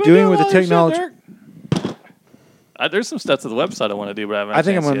are you We're doing doing with a the lot of shit, technology? Derek. There's some stuff to the website I want to do, but I haven't. I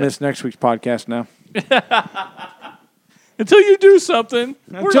think I'm going going to miss next week's podcast now. Until you do something,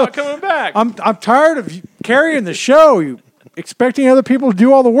 we're Until- not coming back. I'm tired of you carrying the show. You expecting other people to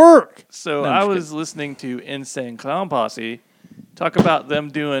do all the work. So No, I'm I just was listening to Insane Clown Posse talk about them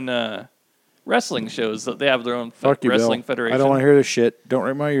doing wrestling shows. That they have their own Fuck you, wrestling Bill. federation. I don't want to hear this shit. Don't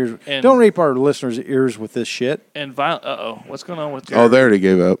rape my ears. And- Don't rape our listeners' ears with this shit. And Violent. What's going on with? Oh, they already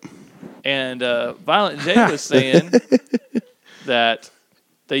gave up. And Violent J was saying that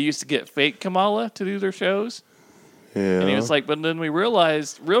they used to get fake Kamala to do their shows, Yeah. and he was like, but then we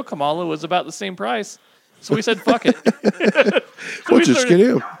realized real Kamala was about the same price So we said, fuck it. So We'll just get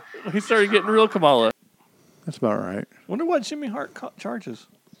him. We started getting real Kamala. That's about right. Wonder what Jimmy Hart charges.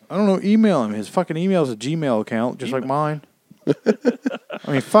 I don't know. Email him. His fucking email is a Gmail account, just like mine.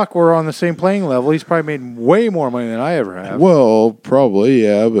 I mean, fuck, we're on the same playing level. He's probably made way more money than I ever have. Well, probably,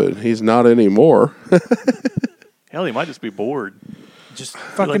 yeah, but he's not anymore. Hell, he might just be bored. Just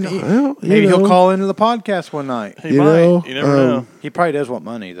fucking. Like, Well, maybe you know, he'll call into the podcast one night. He You might. know, You never know. He probably does want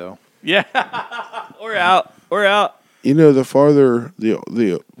money, though. Yeah. We're out. We're out. You know, the farther the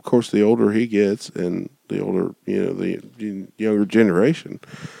of course the older he gets, and the older the younger generation,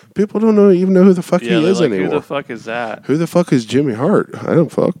 people don't even know who the fuck Yeah, he they're is like, anymore. who the fuck is that? Who the fuck is Jimmy Hart? I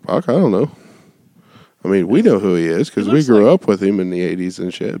don't know. I mean, we know who he is because He we looks grew like- up with him in the 80s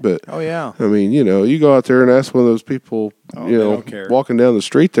and shit. But Oh, yeah. I mean, you go out there and ask one of those people, Oh, they don't care. walking down the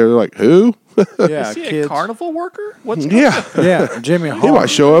street there, they're like, who? Yeah, Is he kids. a carnival worker? What's Yeah. Yeah, Jimmy He Hart. might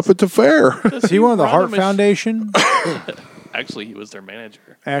show up at the fair. Is he one of the run a Hart mach- Foundation? Actually, he was their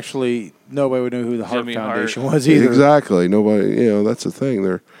manager. Actually, nobody would know who the Hart Jimmy Foundation Hart. was either. Exactly. Nobody, that's the thing.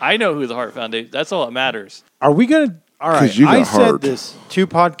 They're I know who the Hart Foundation. That's all that matters. Are we going to... All right, 'Cause you got I said Hart. this 2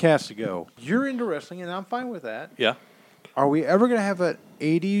 podcasts ago. You're into wrestling, and I'm fine with that. Yeah. Are we ever going to have an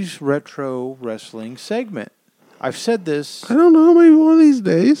 80s retro wrestling segment? I've said this. I don't know, maybe one of these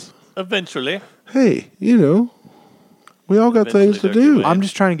days. Eventually. Hey, we all got Eventually things to they'll do. give I'm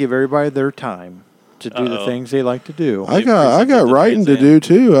just trying to give everybody their time to do the Uh-oh. things they like to do. I got the writing to Trans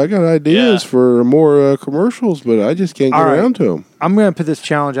do too. I got ideas Yeah. for more commercials, but I just can't get All right. around to them. I'm going to put this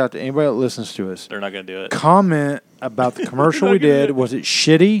challenge out to anybody that listens to us. They're not going to do it. Comment about the commercial They're we not gonna do did. it. Was it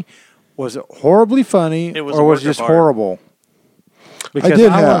shitty? Was it horribly funny? It was or a was work it just of art. horrible? Because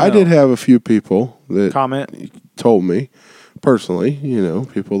I did have a few people that comment. told me personally,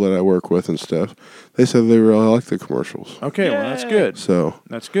 people that I work with and stuff. They said they really like the commercials. Okay, well that's Yay. good. So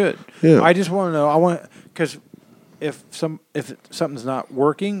That's good. Yeah. I just want to know. Because if something's not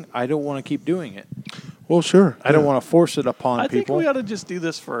working, I don't want to keep doing it. well, sure. I don't want to force it upon I think people. we ought to just do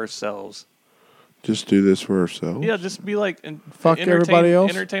this for ourselves. just do this for ourselves. Yeah, just be like Fuck everybody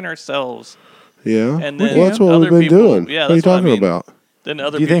else? Entertain ourselves. Yeah. And Well, then that's what other we've been people- doing. yeah, what are you that's what I talking mean. about? Then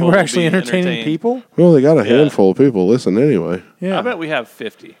other Do you people think we're will actually be entertaining entertained. people? We only got a Yeah. handful of people listen anyway. Yeah. I bet we have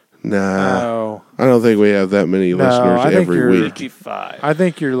 50. Nah. No. I don't think we have that many No, listeners I think every you're- week. 55. I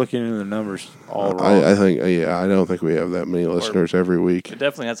think you're looking into the numbers all wrong. I think, I don't think we have that many listeners every week. It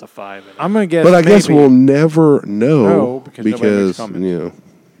definitely has a 5 in it. I'm going to guess. But I guess maybe- we'll never know No, because nobody makes because comments.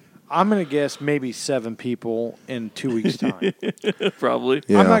 I'm going to guess maybe 7 people in 2 weeks' time. Probably.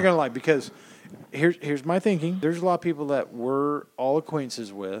 Yeah. I'm not going to lie because here's my thinking. There's a lot of people that we're all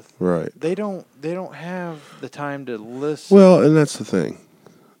acquaintances with. Right. They don't have the time to listen. Well, and that's the thing.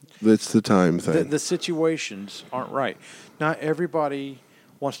 It's the time thing. The situations aren't right. Not everybody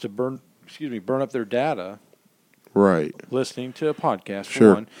wants to burn up their data right. listening to a podcast for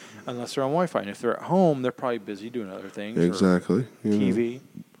Sure. one, unless they're on Wi-Fi. And if they're at home, they're probably busy doing other things. or Exactly. TV.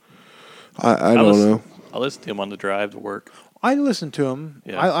 I don't know. I listen to him on the drive to work. I listen to them.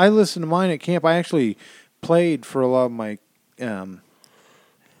 Yeah. I listen to mine at camp. I actually played for a lot of my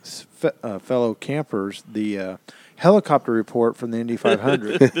fellow campers the helicopter report from the Indy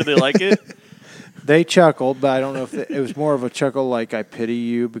 500. Did they like it? They chuckled, but I don't know if it was more of a chuckle like "I pity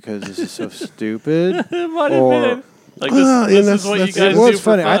you because this is so stupid." It might have Or- been. Like, Well, this yeah, is what you that's- guys It do was for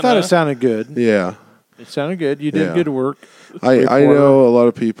funny. I fun, thought huh? it sounded good. Yeah. It sounded good. You did Yeah. good work. I Reporter. know a lot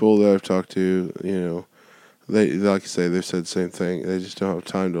of people that I've talked to, they like you say, they've said the same thing. They just don't have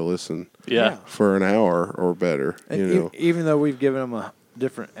time to listen Yeah. for an hour or better, And even though we've given them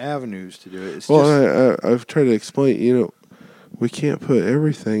different avenues to do it, it's Well, just I've tried to explain, we can't put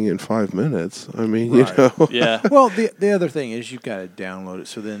everything in 5 minutes. I mean, Right. Yeah. well. The other thing is you've got to download it,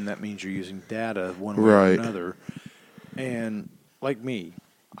 so then that means you're using data one way Right. or another. And like me,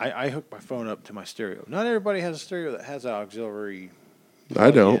 I hook my phone up to my stereo. Not everybody has a stereo that has auxiliary. I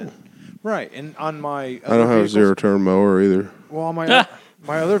don't. plug-in. Right, and on my I don't other have a vehicles- zero-turn mower either. Well, on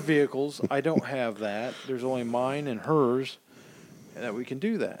my other vehicles, I don't have that. There's only mine and hers that we can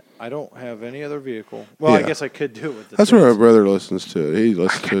do that. I don't have any other vehicle. Well, I Yeah. guess I could do it with the That's where my Trans. brother listens to it. He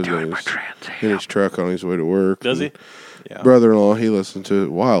listens to it in his truck on his way to work. Does he? And Yeah. Brother-in-law, he listens to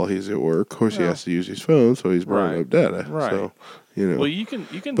it while he's at work. Of course, he Yeah. has to use his phone, so he's burning Right. up data. Right. So, Well, you can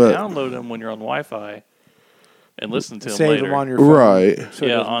But- download them when you're on Wi-Fi and listen to them Save later. them on your phone. Right. So it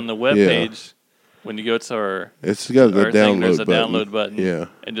yeah, doesn't- on the web Yeah. page when you go to our It's got the thing, there's download a button. download button. Yeah.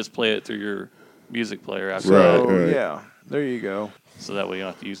 And just play it through your music player after So, Right, right. yeah, there you go. so that way you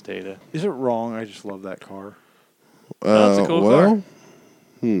don't have to use data. Is it wrong? I just love that car. No, it's a cool well,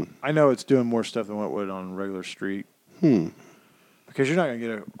 I know it's doing more stuff than what it would on a regular street. Because you're not going to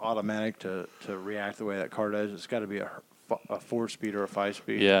get an automatic to react the way that car does. It's got to be a 4-speed or a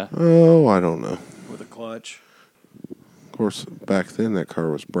 5-speed. Yeah. Oh, I don't know. With a clutch. Of course, back then that car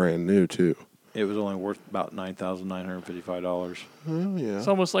was brand new too. It was only worth about $9,955. Oh yeah. It's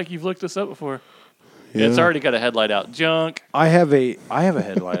almost like you've looked this up before. Yeah. It's already got a headlight out. Junk. I have a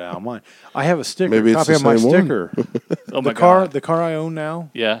headlight out on mine. I have a sticker. Maybe it's copy the of my same one. sticker. Oh my The God. car I own now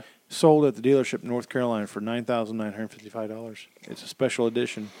Yeah. sold at the dealership in North Carolina for $9,955. It's a special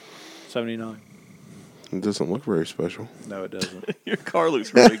edition, 79. It doesn't look very special. No, it doesn't. Your car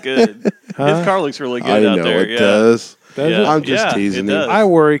looks really good. His car looks really good I out know there. it does. Does Yeah. it? I'm just Yeah, teasing it you. does. I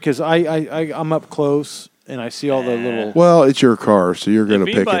worry because I'm up close and I see all the little. Well, it's your car, so you're going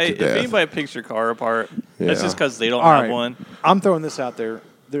to If pick anybody, it to if death. anybody picks your car apart, that's Yeah. just because they don't All have right. one. I'm throwing this out there.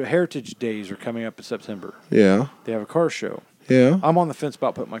 The Heritage Days are coming up in September. Yeah, They have a car show. yeah. I'm on the fence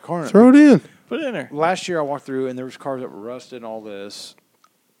about putting my car in it. Throw it in. Put it in there. Last year I walked through and there was cars that were rusted and all this.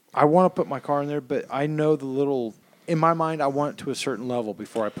 I want to put my car in there, but I know the little. In my mind, I want it to a certain level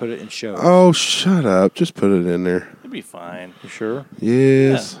before I put it in show. Oh, shut up. Just put it in there. It'd be fine. You sure?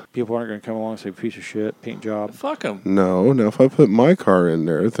 Yes. People aren't going to come along and say, piece of shit, paint job. Fuck them. No, now if I put my car in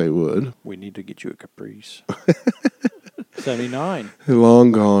there, they would. We need to get you a Caprice. 79.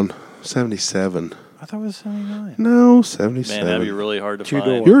 Long gone. 77. I thought it was 79. No, Man, 77. that'd be really hard to Two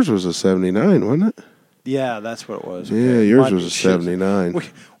find. door. Yours was a 79, wasn't it? Yeah, that's what it was. Yeah, Okay. yours Mine was a shit. 79.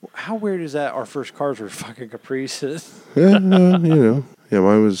 How weird is that? Our first cars were fucking Caprices. Yeah, you know. Yeah,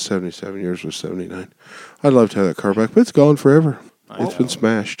 mine was 77. Yours was 79. I'd love to have that car back, but it's gone forever. It's been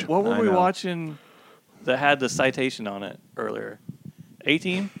smashed. What were I we know. watching that had the Citation on it earlier?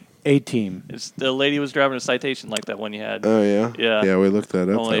 A-Team? A-Team. It's the lady was driving a Citation like that one you had. Oh, yeah? Yeah. Yeah, we looked that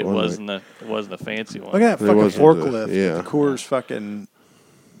up. Only that it one wasn't a fancy one. Look at that It fucking wasn't forklift. the- yeah. The Coors fucking,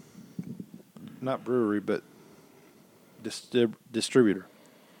 not brewery, but distributor.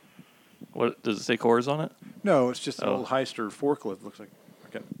 What does it say? Coors on it? No, it's just an Oh. old Heister forklift. Looks like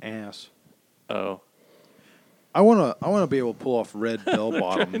an ass. Oh, I wanna be able to pull off red bell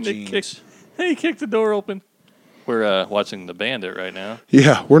bottom And they jeans. he kicked the door open. We're watching The Bandit right now.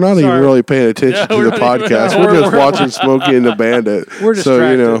 Yeah, we're not even Sorry. really paying attention Yeah, to we're the not even- podcast. We're just watching Smokey and the Bandit. We're So,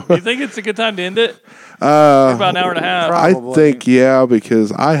 you know, distracted. You think it's a good time to end it? About an hour and a half. Probably. I think, yeah,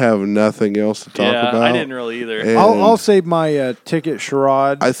 because I have nothing else to talk yeah, about. I didn't really either. And I'll save my ticket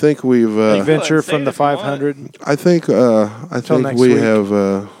charade I think we've. adventure Save from it the if you want. 500. I think. I think next we week.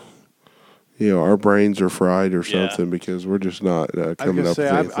 have. You know, our brains are fried or Yeah. something because we're just not I was coming gonna up say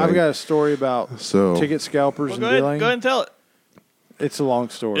with I've anything. got a story about So ticket scalpers Well, and go ahead dealing. and tell it. It's a long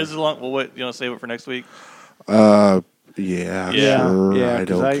story. This is long. Well, what you want to save it for next week? yeah, Yeah. sure. yeah, I 'cause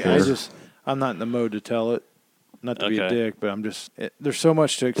don't care. I'm not in the mode to tell it. Not to be a Okay. dick, but I'm just. There's so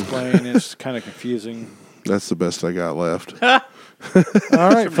much to explain. It's kind of confusing. That's the best I got left. All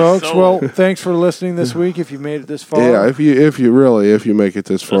right, folks. sold. Well, thanks for listening this week. If you made it this far, Yeah, if you make it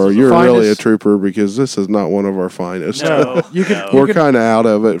this far, is you're the really a finest- trooper because this is not one of our finest. No, you can- no. you We're kind of out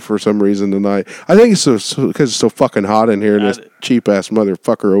of it for some reason tonight. I think it's because it's so fucking hot in here, and this cheap ass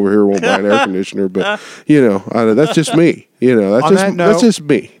motherfucker over here won't buy an air conditioner. But you know, that's just me. You know, On that note- that's just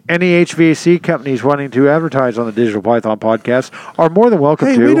me. any HVAC companies wanting to advertise on the Digital Python podcast are more than welcome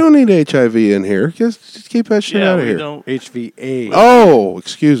Hey, to. we don't need HIV in here. Just keep that shit Yeah, out of we here. don't. HVA. Oh,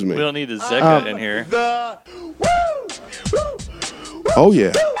 excuse me. We don't need a Zecca in here. Oh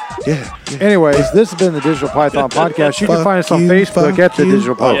yeah, yeah. Anyways, this has been the Digital Python podcast. You can Fuck find us on you, Facebook fuck at the you.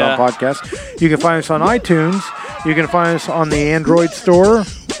 Digital Python Yeah. podcast. You can find us on iTunes. You can find us on the Android store,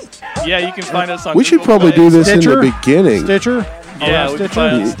 Yeah, you can find us on. We should Google probably Play. do this Stitcher? in the beginning. Stitcher. Yeah, we can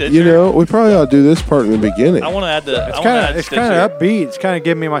find it on Stitcher. You know, we probably ought to do this part in the beginning. I want to add the. It's kind of upbeat. It's kind of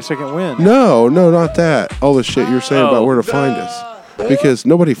giving me my second win. No, not that. All the shit you're saying about Oh. where to find us. Because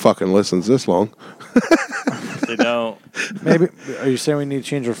nobody fucking listens this long. They don't. Maybe are you saying we need to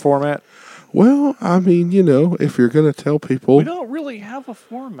change our format? Well, I mean, you know, if you're going to tell people. We don't really have a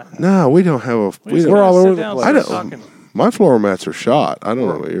format. No, we don't have a. We We just don't, We're all sit over the down place. and I start don't. talking. My floor mats are shot. I don't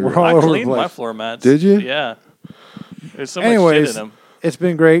know what you're. we're all I over the cleaned my place. floor mats. Did you? Yeah. There's so much Anyways, shit in them. it's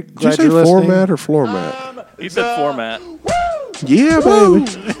been great. Did you Glad say you're listening. format or floor mat? He said format. Yeah, baby.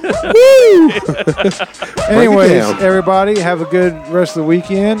 Anyways, down. everybody, have a good rest of the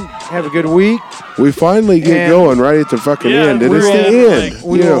weekend. Have a good week. We finally get And- going right at the fucking Yeah, end, and we're it's the in, end. like-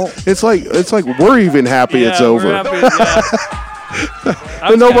 We you know, won't- it's like we're even happy Yeah, it's we're over, happy, yeah.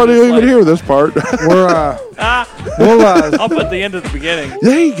 and nobody will even hear this part. We're we'll I'll put the end at the beginning.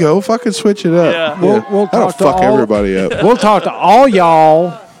 There you go. Fucking switch it up. Yeah. We'll That'll talk to fuck all- everybody up. we'll talk to all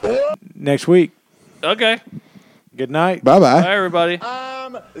y'all next week. Okay. Good night. Bye bye. Bye, everybody.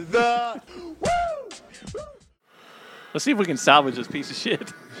 Let's see if we can salvage this piece of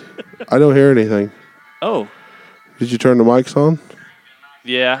shit. I don't hear anything. Oh, Did you turn the mics on?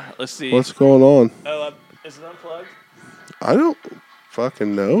 yeah. Let's see. What's going on? Oh, is it unplugged? I don't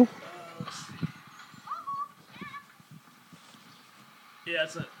fucking know. Yeah,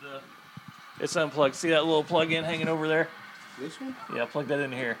 it's unplugged. See that little plug-in hanging over there? This one? Yeah, plug that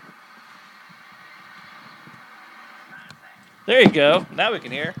in here. There you go. Now we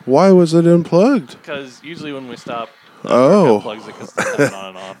can hear. Why was it unplugged? Because usually when we stop, Oh. plugs it because it's coming on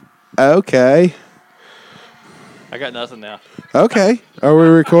and off. Okay. I got nothing now. Okay. Are we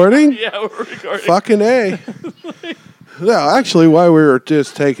recording? Yeah, we're recording. Fucking A. No, actually, why we were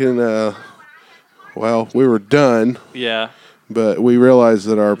just taking, we were done, Yeah, but we realized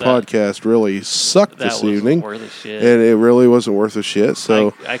that our That- podcast really sucked that this wasn't evening. worth a shit. And it really wasn't worth a shit.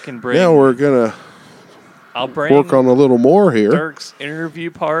 So I can bring. now we're going to I'll bring work on a little more here. Dirk's interview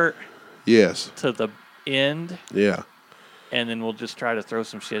part Yes. to the end, Yeah. and then we'll just try to throw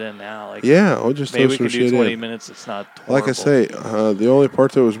some shit in now. Like Yeah, we'll just maybe throw we some can do shit 20 in. minutes. It's not horrible. Like I say, the only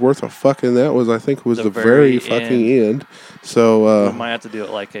part that was worth a fucking that was, I think, was The the very very fucking end. end. So, we might have to do it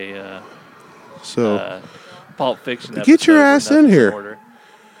like a so Pulp Fiction. Get your episode where ass in nothing's here. order.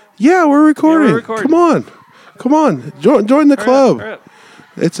 yeah, we're recording. recording. Come on, join the club. Hurry up,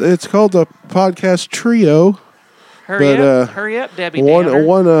 It's called the podcast trio. hurry But, up, hurry up, Debbie One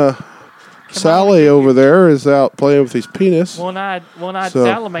Downer. Sally over there is out playing with his penis. One-eyed So-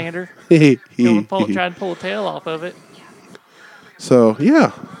 salamander. Going trying to pull a tail off of it. So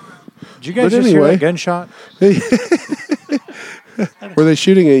yeah, Did you guys But just hear anyway. that gunshot? were they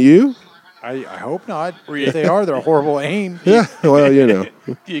shooting at you? I hope not. If they are, they're a horrible aim. Yeah, well, you know.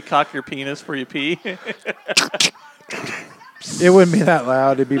 Do you cock your penis before you pee? It wouldn't be that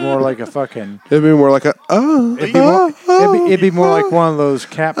loud. It'd be more like a fucking. It'd be more like a It'd be more like one of those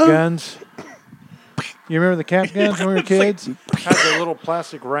cap guns. You remember the cap guns when we were kids? Had the little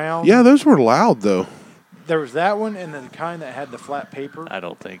plastic round. Yeah, those were loud though. There was that one, and then the kind that had the flat paper. I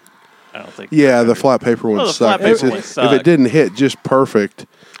don't think. Yeah, the flat paper Oh, ones the suck. flat paper It's just- ones if suck. it didn't hit just perfect,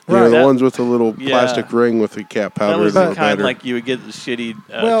 you know, Right. the That- ones with the little Yeah. plastic ring with the cap That powder was were the kind better. like you would get at the shitty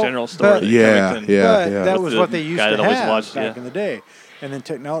Well, general store. but- at Yeah, Remington. yeah. But that With was the what they used guy to that always have watched back you. in the day. And then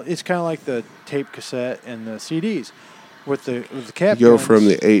technology, it's kind of like the tape cassette and the CDs with the cap you go guns. from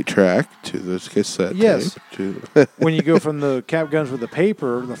the 8-track to the cassette Yes. tape. To When you go from the cap guns with the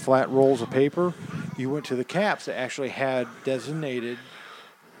paper, the flat rolls of paper, you went to the caps that actually had designated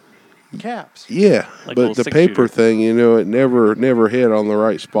caps. yeah, Like a but little the 6-shooter. paper thing, you know, it never hit on the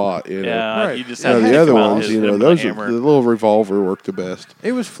right spot. You know, Yeah, Right. you just Now, have to the other come out ones, his you know, with a those hammer. the little revolver worked the best.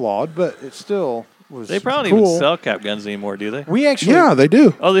 It was flawed, but it still was They probably cool. don't even sell cap guns anymore, do they? We actually, Yeah, they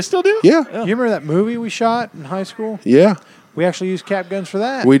do. Oh, they still do? Yeah, you remember that movie we shot in high school? yeah, We actually used cap guns for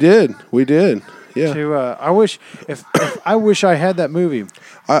that. we did. Yeah, To I wish if I wish I had that movie.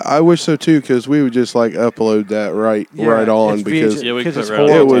 I wish so too, because we would just like upload that right on it's because VHS Yeah, we could because put it's it right on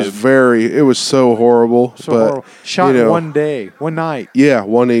it horrible. was it was so horrible. So but, horrible. Shot you know, in one day, one night, Yeah,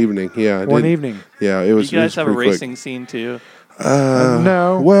 one evening. Yeah, I one did. evening. Yeah, it You was. it was guys have a pretty quick. racing scene too.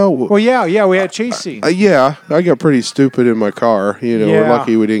 No. Well, yeah, we had chase scene. yeah, I got pretty stupid in my car. You know, we're Yeah.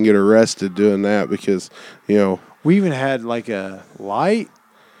 lucky we didn't get arrested doing that because, you know, We even had like a light,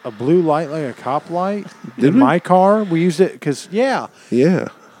 a blue light, like a cop light Did in we? my car. We used it because yeah,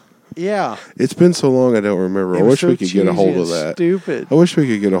 yeah. it's been so long I don't remember. It I was wish so we could get a cheesy hold and of that. Stupid. I wish we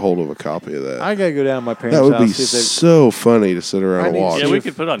could get a hold of a copy of that. I gotta go down to my parents' That would house. be See if they, so funny to sit around I and need watch. Yeah, to- we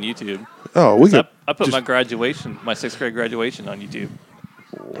could put it on YouTube. Oh, we could. I put just- my graduation, my 6th grade graduation on YouTube.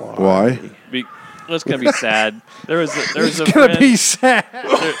 Why? It's gonna be sad. There was a it's gonna friend. be sad.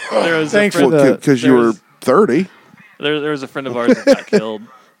 There was Thanks a for friend. the- Because you were 30. There was a friend of ours that got killed.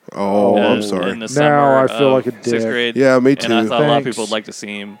 Oh, I'm in sorry. the summer I feel of like a 6th dick. grade. Yeah, me And I too. thought a lot of Thanks. people would like to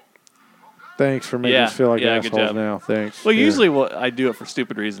see him. Thanks for making Yeah, us feel like yeah, good assholes job. now. Thanks. Well, Yeah. usually I do it for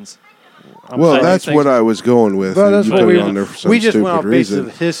stupid reasons. Well, saying that's things- what I was going with. But and that's you what put we it on there for some we just stupid went off basis reason.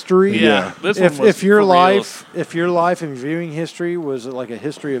 of history. Yeah, this one was If your for life and viewing history was like a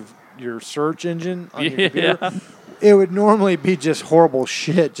history of your search engine on your computer, Yeah. it would normally be just horrible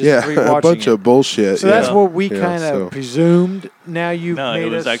shit. Just Yeah, rewatching a bunch it. of bullshit. So yeah. that's what we Yeah, kind of so, presumed. Now you've No, made it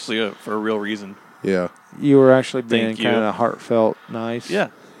was us. actually for a real reason. yeah. You were actually being Thank you. kind of heartfelt, nice. Yeah,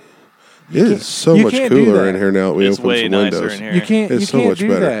 It is so you much can't do cooler that. in here now that we it's open way some nicer windows. in here. You can't. It's You so can't much do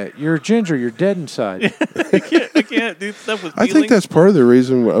better. that. You're a ginger. You're dead inside. I can't do stuff with I feelings. think that's part of the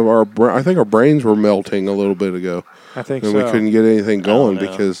reason of I think our brains were melting a little bit ago, I think and so. we couldn't get anything going know.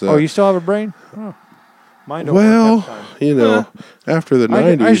 because Oh, you still have a brain? Oh. Mine don't Well, work half the time. you know, after the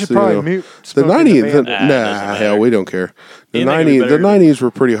 90s, I should probably mute the smoking 90s, the band. Nah, it doesn't hell, matter. we don't care. The You think it'd be 90s, the better- 90s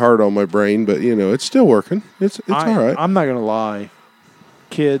were pretty hard on my brain, but you know, it's still working. It's all right. I'm not going to lie.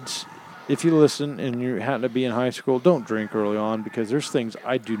 Kids, if you listen and you happen to be in high school, don't drink early on because there's things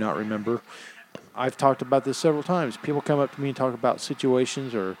I do not remember. I've talked about this several times. People come up to me and talk about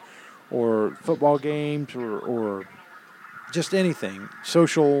situations or football games or just anything,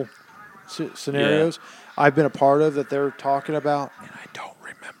 social scenarios I've been a part of that they're talking about, and I don't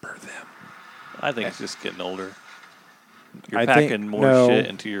remember them. I think it's just getting older. You're I think- packing more no. shit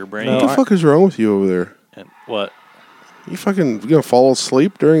into your brain. No, What the fuck is wrong with you over there? And what? You gonna fall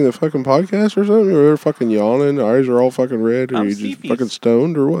asleep during the fucking podcast or something? Or you're fucking yawning, eyes are all fucking red, or I'm you just sleepy. fucking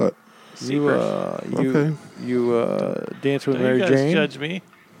stoned or what? You dance with Don't Mary you guys Jane. judge me.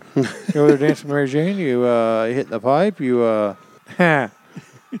 You over there dancing with Mary Jane. You hit the pipe. You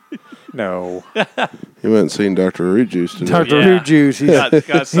no. You went and seen Dr. Root Juice today. Dr. Yeah. Root Juice. He's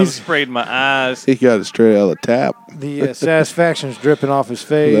Got some sprayed in my eyes. He got it straight out of the tap. the satisfaction's dripping off his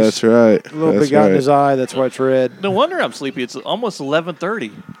face. That's right. A little That's bit got in right. his eye. That's why it's red. No wonder I'm sleepy. It's almost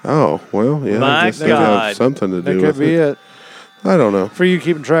 11:30. Oh, well, yeah. My I guess that have God. something to That do could with be it. I don't know. For you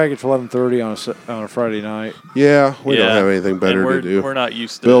keeping track, it's 11:30 on a Friday night. Yeah, we don't Yeah. have anything better And to do. We're not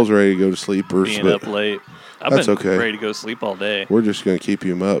used to Bill's ready to go to sleepers, being but up late. I've that's been okay. ready to go sleep all day. we're just going to keep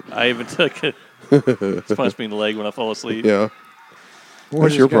him up. I even took it. Punched me in the leg when I fall asleep. Yeah. We're That's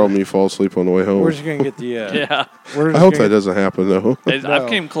just your gonna- problem. You fall asleep on the way home. We're just gonna get the. Yeah. We're I just hope gonna that doesn't happen, though. I've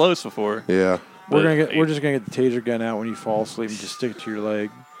came close before. Yeah. We're but gonna get. We're just gonna get the taser gun out when you fall asleep and just stick it to your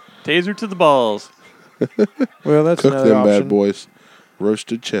leg. Taser to the balls. Well, that's Cook another them option. bad boys.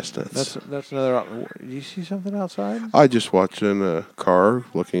 Roasted chestnuts. That's another option. Do you see something outside? I just watched in a car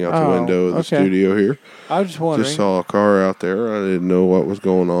looking out the Oh, window of the okay. studio here. I was just wondering. Just saw a car out there. I didn't know what was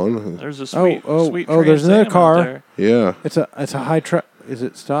going on. There's a sweet, oh, sweet oh, there's Trans another Am out car. there. Yeah, It's a high traffic. Is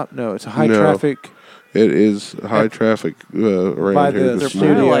it stop? No, it's a high No. traffic. it is high traffic around By here. the They're this studio.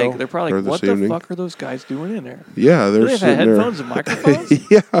 probably morning. like, they're probably or like, this what the evening. fuck are those guys doing in there? Yeah, Do they're they have sitting there. headphones and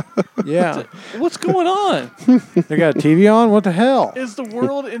microphones? Yeah, Yeah, What's going on? they got a TV on. What the hell? Is the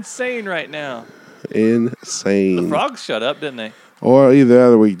world insane right now? The insane. frogs shut up, didn't they? Or either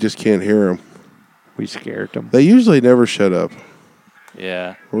that or we just can't hear them. We scared them. They usually never shut up.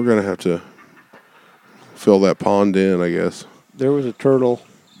 Yeah. We're going to have to fill that pond in, I guess. There was a turtle.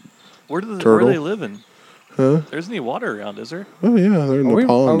 Where are Turtle. they living? Huh? There's any water around, is there? Oh, yeah, they're in the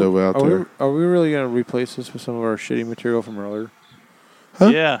pond over out there. Are we really gonna replace this with some of our shitty material from earlier? Huh?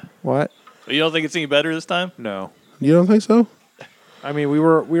 Yeah. What? You don't think it's any better this time? No. You don't think so? I mean, we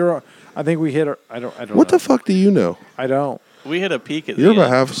were. I think we hit. I don't What know. the fuck do you know? I don't. We hit a peak at You're the about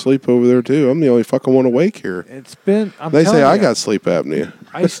end. half asleep over there, too. I'm the only fucking one awake here. It's been. They say I you, got sleep apnea.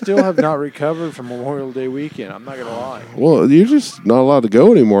 I still have not recovered from Memorial Day weekend. I'm not gonna lie. Well, you're just not allowed to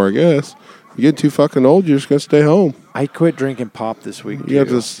go anymore, I guess. You get too fucking old, you're just going to stay home. I quit drinking pop this week. You have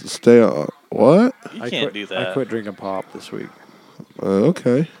to stay what? You I can't quit, do that. I quit drinking pop this week.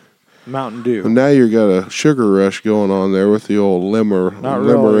 Okay. Mountain Dew. Well, now you got a sugar rush going on there with the old Not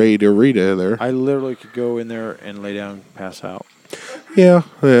really. Limerita there. I literally could go in there and lay down and pass out. Yeah.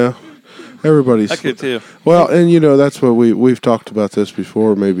 Everybody's I could too. well, and that's what we've talked about this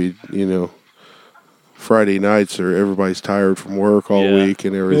before. Maybe Friday nights or everybody's tired from work all Yeah. week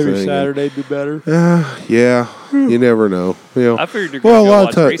and everything. Maybe Saturday'd be better. Yeah, you never know. I figured you're well, going a to lot watch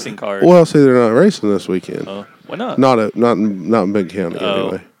of times. racing cars. Well, see, they're not racing this weekend. Oh, why not? Not in Big County Oh.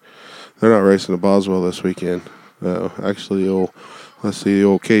 anyway. They're not racing at Boswell this weekend. Actually, let's see, the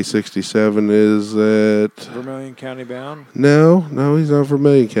old K67 is at. Vermilion County bound. No, he's not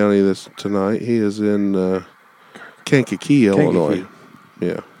Vermilion County tonight. He is in Kankakee, Illinois.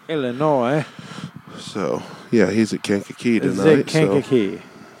 Yeah. Illinois. So yeah, he's at Kankakee Is tonight. it Kankakee? So,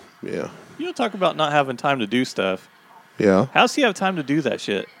 yeah. You don't talk about not having time to do stuff. Yeah. How's he have time to do that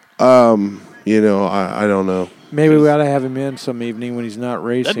shit? I don't know. Maybe we ought to have him in some evening when he's not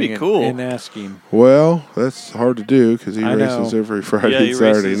racing. be cool. And ask him. Well, that's hard to do because he I know. races every Friday Yeah, and he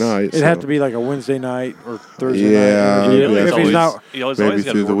Saturday races. night. It'd have to be like a Wednesday night or Thursday Yeah, night. yeah. If he's always- not. You always maybe got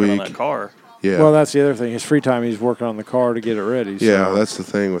to through the work on week. that car. Yeah. Well, that's the other thing. His free time, he's working on the car to get it ready. So yeah, that's the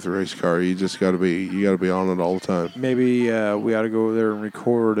thing with a race car. You just got to be on it all the time. maybe we ought to go over there and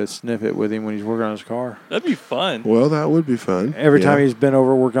record a snippet with him when he's working on his car. That'd be fun. Well, that would be fun. Every Yeah. time he's been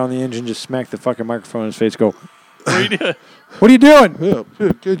over working on the engine, just smack the fucking microphone in his face. Go, What are you doing? what are you doing?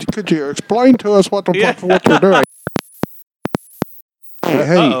 Yeah. Could you explain to us what you're doing?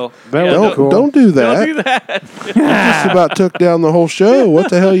 Hey, Uh-oh. That Yeah, was don't- cool. don't do that. Don't do that. You just about took down the whole show.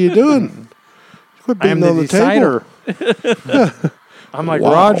 What the hell are you doing? Quit I am beating the on the table. decider. I'm like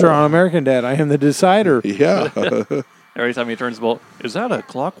Wow. Roger on American Dad. I am the decider. Yeah. Every time he turns the bolt, is that a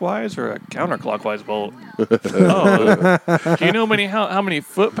clockwise or a counterclockwise bolt? Oh, do you know how many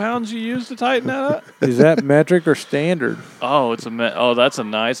foot-pounds you use to tighten that up? Is that metric or standard? Oh, that's a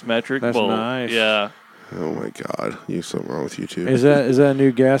nice metric That's bolt. nice. Yeah. Oh my God. You something wrong with you too. Is that a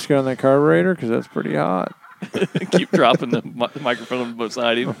new gasket on that carburetor? Because that's pretty hot. Keep dropping the microphone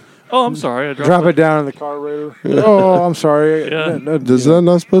beside him. Oh, I'm sorry. I dropped Drop it down in the carburetor. Oh, I'm sorry. Yeah. Does that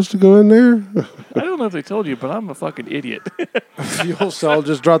not supposed to go in there? I don't know if they told you, but I'm a fucking idiot. fuel cell?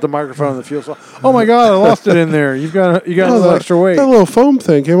 Just drop the microphone in the fuel cell. Oh my God! I lost it in there. You got a little that, extra weight. That little foam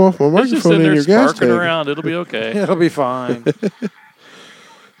thing came off my It's just microphone in in there your gas sparking tank. around. It'll be okay. It'll be fine.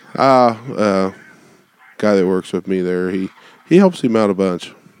 Guy that works with me there, he helps him out a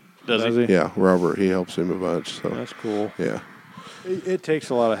bunch. Does Does he? he? Yeah, Robert, he helps him a bunch. So That's cool. yeah, It takes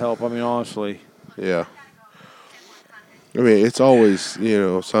a lot of help. I mean, honestly. yeah. I mean, it's always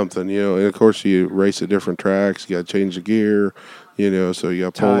something, and of course you race at different tracks. You got to change the gear, so you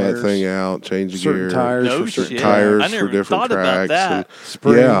got to pull that Tires. thing out, change the Certain gear. tires No for certain shit. Tires I for never different thought about tracks. that. And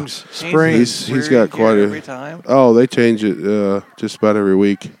springs. Change Springs. He's rear got quite gear a- every time. Oh, they change it just about every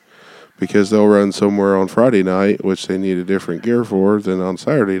week because they'll run somewhere on Friday night, which they need a different gear for than on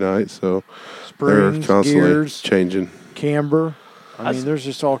Saturday night. So Springs, they're constantly gears, changing. camber. I I mean, s- there's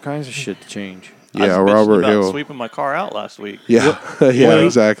just all kinds of shit to change. I Yeah, was bitching Robert about Hill. sweeping my car out last week. Yeah, yeah, Weight-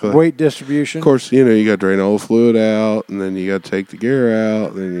 exactly. Weight distribution. Of course, you got to drain all the fluid out, and then you got to take the gear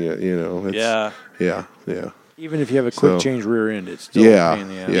out, and then it's, Yeah. yeah. Even if you have a quick So- change rear end, it's still Yeah, a pain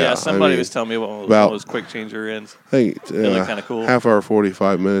in the ass. yeah. Yeah, somebody I mean, was telling me what was about- one of those quick changer ends. I think They look kinda cool. half hour,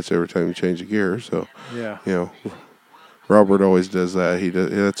 45 minutes every time you change the gear. So Yeah. Robert always does that.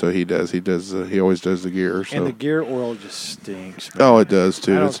 That's what he does. He always does the gear. So. And the gear oil just stinks. Man. Oh, it does I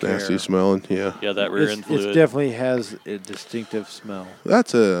too. don't It's nasty care. smelling. Yeah, Yeah, that rear end It fluid. definitely has a distinctive smell.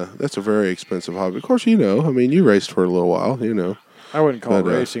 that's a very expensive hobby. Of course, I mean, you raced for a little while. I wouldn't call But,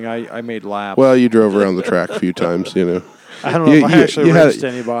 it racing. I made laps. Well, you drove around the track a few times. I don't know if I actually had, raced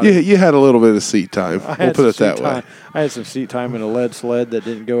anybody. You had a little bit of seat time. I We'll had put some it that seat way. time. I had some seat time in a lead sled that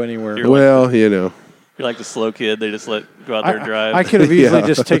didn't go anywhere. You're Well, You're like the slow kid. They just let go out there and drive. I could have easily Yeah.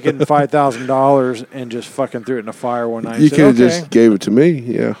 just taken $5,000 and just fucking threw it in a fire one night. and you said, could have okay. just gave it to me.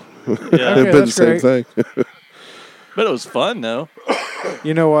 Yeah, yeah. it'd been the that's same great. thing. But it was fun, though.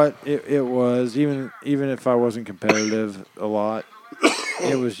 You know what? It was even if I wasn't competitive a lot,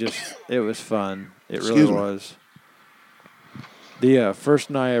 it was fun. It Excuse really me. was. The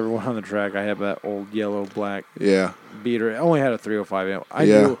first night I ever went on the track, I had that old yellow black Yeah, beater. It only had a 305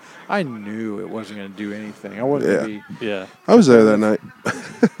 amp. I knew it wasn't going to do anything. I wasn't going to be. Yeah. I was there that night.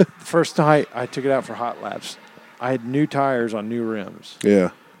 First night I took it out for hot laps. I had new tires on new rims. Yeah,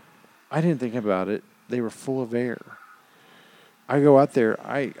 I didn't think about it. They were full of air. I go out there.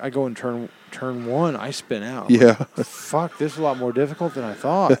 I go in turn one. I spin out. I'm yeah, like, fuck, this is a lot more difficult than I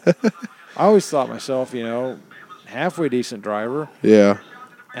thought. I always thought myself, halfway decent driver, yeah,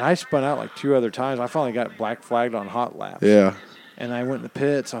 and I spun out like 2 other times. I finally got black flagged on hot laps. yeah. And I went in the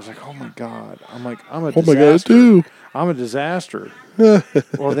pits. I was like, oh my God. I'm a Oh disaster. my God, too. I'm a disaster.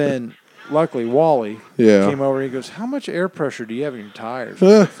 Well, then, luckily, Wally Yeah. came over and he goes, how much air pressure do you have in your tires? I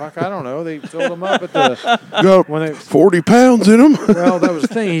was like, fuck, I don't know. They filled them up at the Got when they 40 pounds in them. well, that was the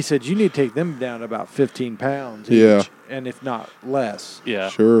thing. He said, you need to take them down to about 15 pounds Yeah. each, and if not less. Yeah.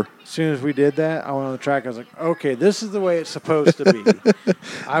 Sure. As soon as we did that, I went on the track. I was like, okay, this is the way it's supposed to be.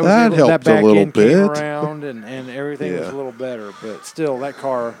 I was That helped that back a little end came bit. around, and everything was Yeah. a little better. But still, that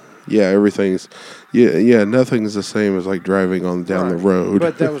car. Yeah, everything's nothing's the same as like driving on down the Right. road.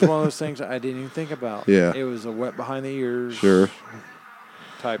 But that was one of those things I didn't even think about. Yeah. It was a wet behind the ears sure.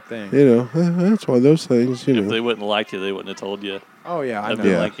 type thing. That's one of those things, If they wouldn't have liked you, they wouldn't have told you. Oh, yeah, I I'd know. be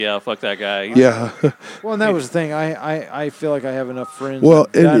Yeah. like, yeah, fuck that guy. Yeah. Well, and that was the thing. I feel like I have enough friends Well,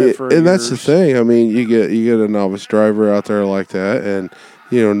 that have done it for and that's the years. thing. I mean, you get a novice driver out there like that, and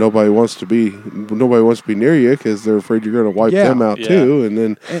nobody wants to be near you because they're afraid you're going to wipe Yeah. them out Yeah. too. And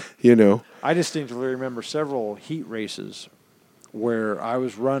then And- I distinctly remember several heat races where I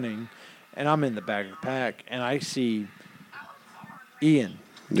was running, and I'm in the back of the pack, and I see Ian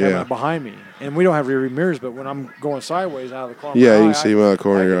coming Yeah. up behind me, and we don't have rear view mirrors, but when I'm going sideways out of the corner, Yeah, of you my can eye, see him out of the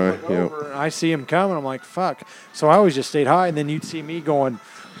corner of I your can eye, look yeah. over, and I see him coming. I'm like, fuck. So I always just stayed high, and then you'd see me going.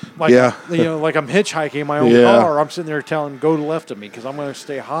 Like, Yeah. like I'm hitchhiking my own Yeah. car. I'm sitting there telling him, go to the left of me because I'm going to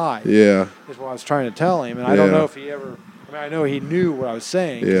stay high. yeah, Is what I was trying to tell him, and I don't Yeah. know if he ever. I mean, I know he knew what I was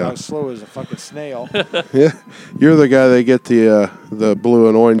saying because Yeah. I was slow as a fucking snail. yeah, you're the guy they get the blue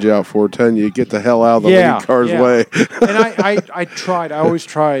and orange out for, telling you get the hell out of the lead car's yeah. way. And I tried. I always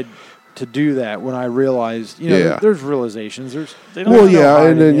tried to do that when I realized, you know, Yeah. there's realizations. They don't Well, have yeah,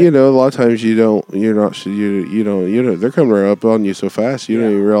 and then hiding it. a lot of times you don't. They're coming right up on you so fast you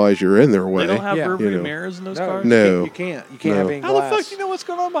don't even realize you're in their way. They don't have Yeah. rear-view mirrors in those cars. No. You can't have any How glass. the fuck do you know what's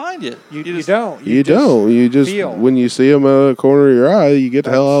going on behind you? You just- don't. You don't. You just feel. when you see them out of the corner of your eye, you get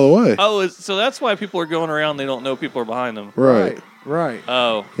the hell out of the way. Oh, so that's why people are going around. They don't know people are behind them. Right. Right.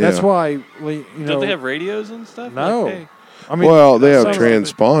 Oh, That's Yeah. why, you know. don't they have radios and stuff? No. Like, hey. I mean, Well, they have some of it-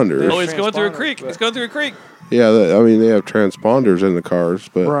 transponders. Oh, it's going through a transponders, creek. but- It's going through a creek. Yeah, they have transponders in the cars,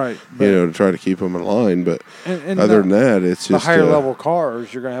 but Right, to try to keep them in line. But And other the- than that, it's the just higher level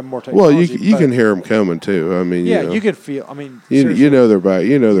cars, you're going to have more Well, technology. you but- can hear them coming too. I mean, Yeah, you know, you can feel. I mean, you seriously, know they're back.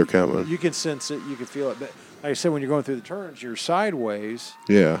 You know they're coming. you can sense it. You can feel it. But like I said, when you're going through the turns, you're sideways.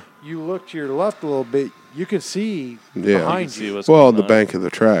 Yeah, You look to your left a little bit. You can see Yeah. behind See you. what's well, on going the on. bank of the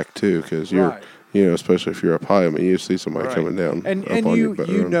track too, because you're, Right. especially if you're up high. I mean, you see somebody Right. coming down, And up and on you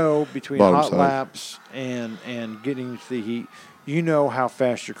your know between bottom hot side. laps and getting to the heat, you know how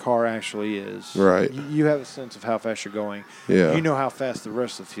fast your car actually is. Right. You have a sense of how fast you're going. Yeah. You know how fast the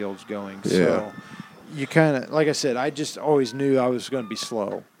rest of the field's going. Yeah. So you kind of, like I said, I just always knew I was going to be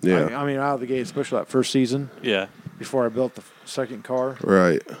slow. Yeah. I mean, out of the gate, especially that first season Yeah. before I built the second car,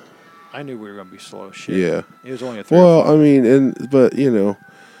 Right. I knew we were going to be slow as shit. Yeah. It was only a 3 Well, I mean, but don't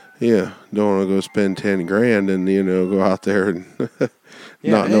want to go spend $10,000 and go out there and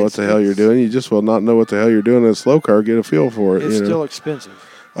Yeah, not know what it's- the hell you're it's- doing. You just will not know what the hell you're doing in a slow car. Get a feel for it. it's you know? still expensive.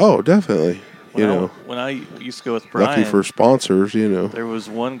 Oh, definitely. When I used to go with Brian, Lucky for sponsors. there was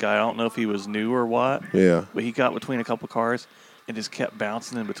one guy. I don't know if he was new or what, Yeah. but he got between a couple cars and just kept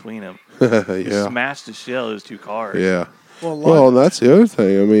bouncing in between them. He Yeah. smashed the shell of his two cars. Yeah. Well, Well, and that's the other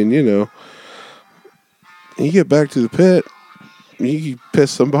thing. I mean, you get back to the pit, you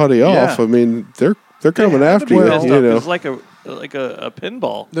piss somebody off. Yeah. I mean, they're coming They have after to be you. pissed You off. know. It's like a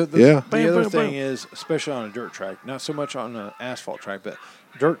pinball. Yeah. The other Bam, thing bam. is, especially on a dirt track, not so much on an asphalt track, but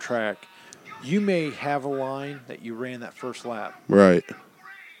dirt track, you may have a line that you ran that first lap, Right.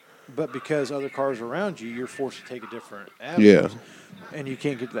 but because other cars are around you, you're forced to take a different avenue. Yeah. And you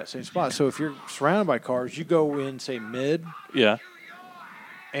can't get to that same spot. So if you're surrounded by cars, you go in, say, mid, Yeah.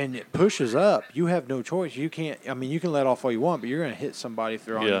 and it pushes up. You have no choice. You can't, I mean, you can let off all you want, but you're going to hit somebody if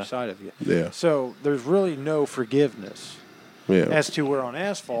they're on Yeah. your side of you. Yeah. So there's really no forgiveness. Yeah. As to where on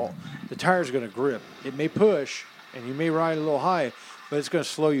asphalt, the tire's going to grip. It may push, and you may ride a little high, but it's going to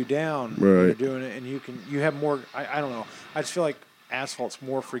slow you down when you're Right. doing it, and you have more. I don't know. I just feel like asphalt's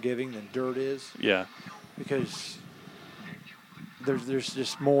more forgiving than dirt is Yeah. because there's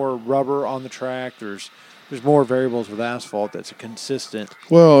just more rubber on the track. There's more variables with asphalt that's consistent.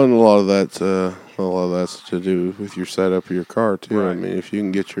 Well, and a lot of that's to do with your setup of your car too. I Right. mean, if you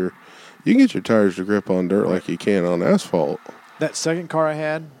can get your tires to grip on dirt like you can on asphalt. That second car I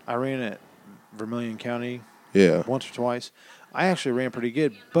had, I ran at Vermilion County Yeah. once or twice. I actually ran pretty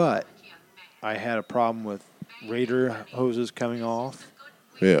good, but I had a problem with radiator hoses coming off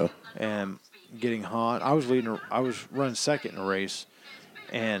Yeah. and getting hot. I was running second in a race,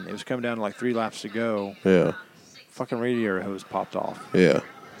 and it was coming down to like 3 laps to go. Yeah. Fucking radiator hose popped off, Yeah.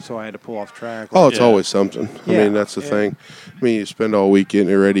 so I had to pull off track. Oh, it's Yeah. always something. I Yeah, mean, that's the yeah. thing. I mean, you spend all week getting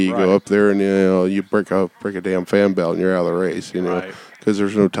it ready. You Right. go up there and you break a damn fan belt and you're out of the race. You know, Right. because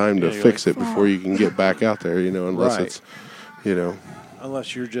there's no time to Yeah, you're fix like, it before you can get back out there. You know, unless Right. it's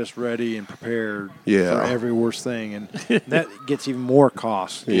Unless you're just ready and prepared Yeah. for every worst thing, and that gets even more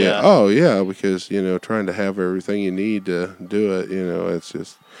cost. Yeah. Yeah. Oh, yeah. Because trying to have everything you need to do it. It's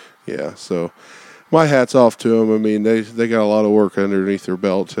just So, my hat's off to them. I mean, they got a lot of work underneath their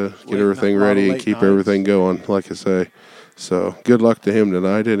belt to get Late everything night- a lot of ready and late keep nights. everything going. Like I say. So, good luck to him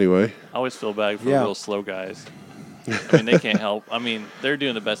tonight. Anyway. I always feel bad for Yeah. real slow guys. I mean, they can't help. I mean, they're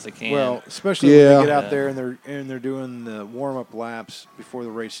doing the best they can. Well, especially when Yeah. they get out Yeah. there and they're doing the warm up laps before the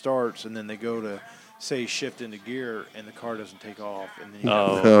race starts, and then they go to say shift into gear, and the car doesn't take off, and then you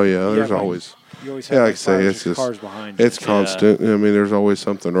Oh yeah. you There's have, like, always. you always Yeah, have like like I say, 5 or it's 6 just cars behind you. it's constant. I mean, there's always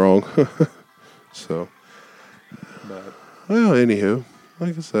something wrong. So, But well, anywho,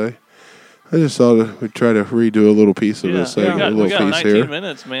 like I say, I just thought we'd try to redo a little piece of yeah, this, we a got little 19 piece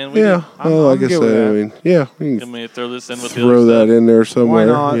minutes, man. here. We Yeah, I'm- well, like I'm I good with say, I that. mean, yeah, we Can can we throw this in with the throw other that stuff? in there somewhere.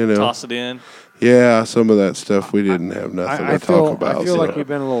 not? Toss it in. Yeah, some of that stuff we didn't have nothing I to feel talk about. I feel so. like we've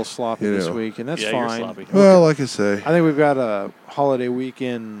been a little sloppy You this know. week, and that's Yeah, you're fine. sloppy. Well, like I say, I think we've got a holiday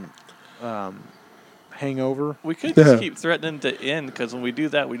weekend hangover. We could just keep threatening to end because when we do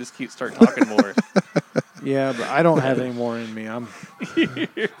that, we just start talking more. Yeah, but I don't have any more in me.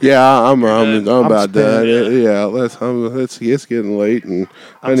 Yeah, I'm about done. spent. Yeah, it's getting late, and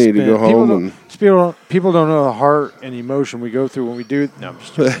I I'm need to go spent. home. People don't know the heart and emotion we go through when we do. No, I'm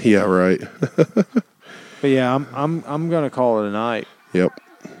just joking. Yeah, right. But yeah, I'm gonna call it a night. Yep.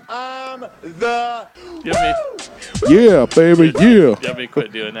 You want Yeah, baby. Yeah. me to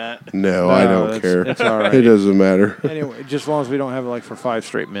quit doing that? No, I don't care. It's all right. It doesn't matter. Anyway, just as long as we don't have it like for 5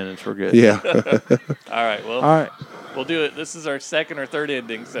 straight minutes, we're good. Yeah. All right. Well, All right. we'll do it. This is our second or third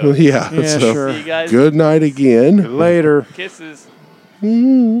ending. So Yeah. Yeah, so, sure. see you guys. Good night again. Later. Kisses.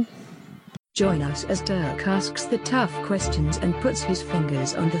 Join us as Dirk asks the tough questions and puts his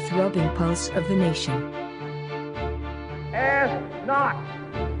fingers on the throbbing pulse of the nation. Ask not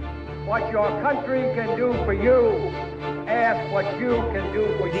what your country can do for you. Ask what you can do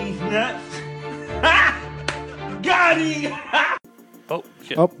for these nuts. Got him! Oh,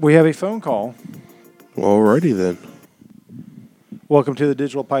 shit. Oh, we have a phone call. Alrighty then. Welcome to the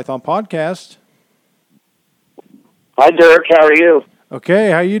Digital Python Podcast. Hi, Dirk. How are you?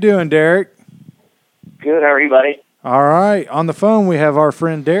 Okay, how you doing, Derek? Good. How are you, buddy? All right. On the phone, we have our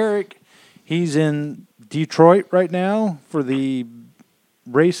friend Derek. He's in Detroit right now for the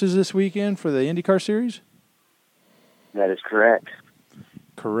races this weekend for the IndyCar Series. That is correct.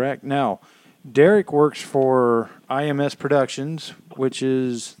 Correct. Now, Derek works for IMS Productions, which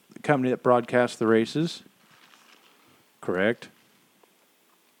is the company that broadcasts the races. Correct.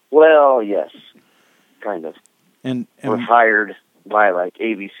 Well, yes, kind of. And We're hired by like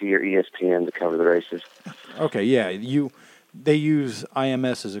ABC or ESPN to cover the races. okay, yeah, they use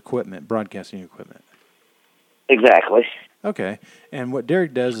IMS as equipment, broadcasting equipment. Exactly. Okay, and what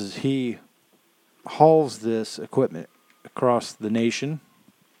Derek does is he hauls this equipment across the nation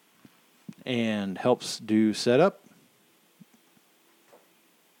and helps do setup.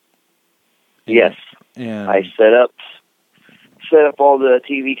 Yes. And I set up all the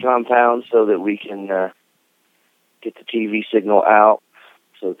TV compounds so that we can get the TV signal out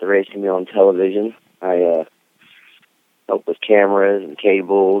so that the race can be on television. I help with cameras and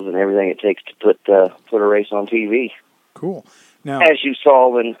cables and everything it takes to put a race on TV. cool. Now, As you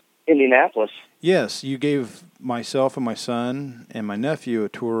saw in Indianapolis. yes, you gave myself and my son and my nephew a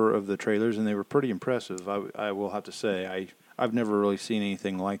tour of the trailers, and they were pretty impressive. I will have to say, I've never really seen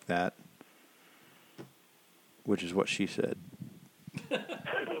anything like that, which is what she said.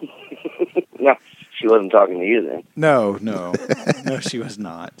 No, she wasn't talking to you then. No, no, she was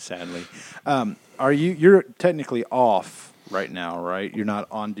not. Sadly, you're technically off right now, right? You're not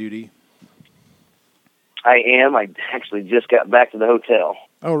on duty. I am. I actually just got back to the hotel.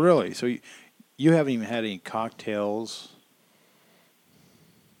 Oh, really? So you haven't even had any cocktails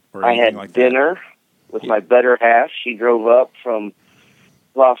or I anything had like dinner with my better half. She drove up from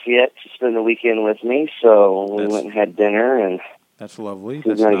Lafayette to spend the weekend with me, so we went and had dinner, and that's lovely. she's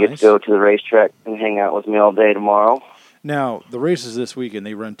That's going to nice. get to go to the racetrack and hang out with me all day tomorrow. Now, the races this weekend,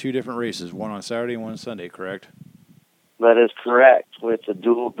 they run 2 different races, one on Saturday and one on Sunday, correct? That is correct. With the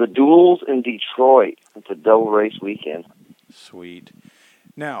duels in Detroit. It's a double race weekend. Sweet.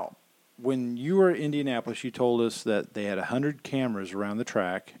 Now, when you were in Indianapolis, you told us that they had 100 cameras around the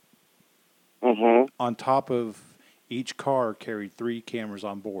track. Mm-hmm. On top of each car carried 3 cameras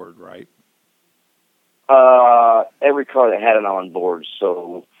on board, right? Every car that had it on board,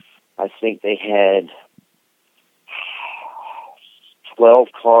 so I think they had 12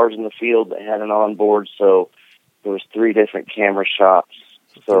 cars in the field that had it on board, so there was 3 different camera shots.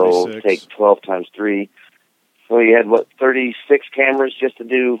 So 36. take 12 times 3. So you had, 36 cameras just to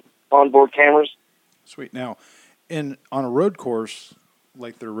do onboard cameras? Sweet. Now, on a road course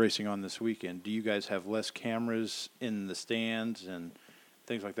like they're racing on this weekend, do you guys have less cameras in the stands and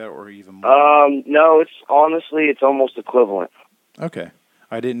things like that, or even more? No, it's almost equivalent. Okay.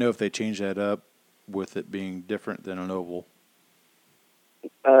 I didn't know if they changed that up with it being different than an oval.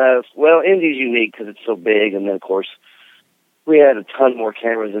 Well, Indy's unique because it's so big, and then, of course, we had a ton more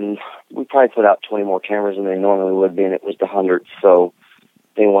cameras, and we probably put out 20 more cameras than they normally would be, and it was the 100th, so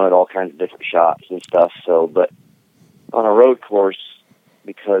they wanted all kinds of different shots and stuff. So, but on a road course,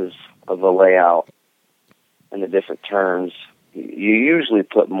 because of the layout and the different turns, you usually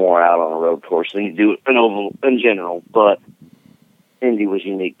put more out on a road course than you do an oval in general, but Indy was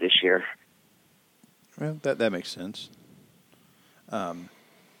unique this year. Well, that makes sense.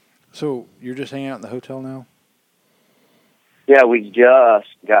 So you're just hanging out in the hotel now? Yeah, we just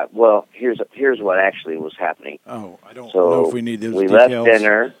got. Well, here's what actually was happening. Oh, I don't So know if we need those we details. left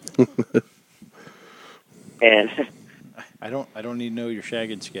dinner, and I don't need to know your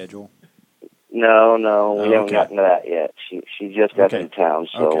shagging schedule. no, we haven't okay. gotten to that yet. She just got Okay. in town,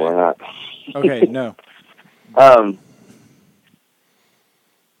 so Okay. we're not. Okay, no.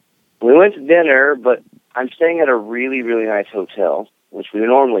 We went to dinner, but I'm staying at a really, really nice hotel, which we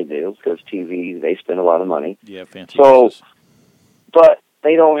normally do because TV, they spend a lot of money. Yeah, fancy. So, but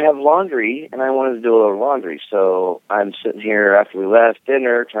they don't have laundry, and I wanted to do a little laundry. So I'm sitting here after we left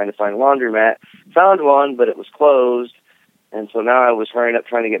dinner trying to find a laundromat. Found one, but it was closed. And so now I was hurrying up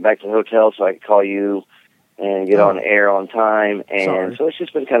trying to get back to the hotel so I could call you and get on the air on time. And so it's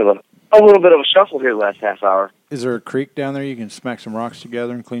just been kind of a little bit of a shuffle here the last half hour. Is there a creek down there you can smack some rocks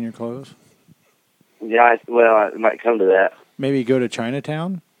together and clean your clothes? Yeah, it might come to that. Maybe go to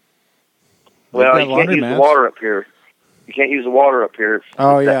Chinatown? Well, you can't use the water up here. You can't use the water up here. It's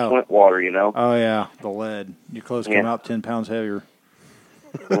that Flint water, you know? Oh, yeah, the lead. Your clothes come out 10 pounds heavier.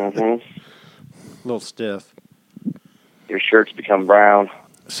 Mm-hmm. A little stiff. Your shirts become brown.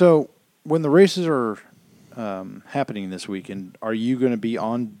 So, when the races are happening this weekend, are you going to be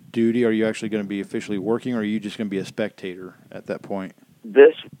on duty? Are you actually going to be officially working, or are you just going to be a spectator at that point?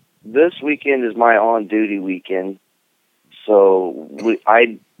 This weekend is my on-duty weekend. So, the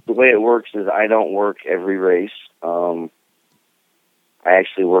way it works is I don't work every race. I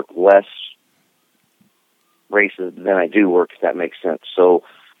actually work less races than I do work, if that makes sense. So,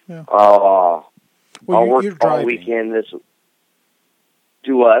 I'll work all weekend.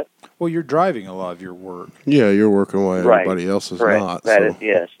 Do what? Well, you're driving a lot of your work. Yeah, you're working while everybody else is not.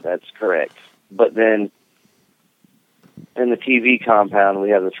 Yes, that's correct. But then in the TV compound,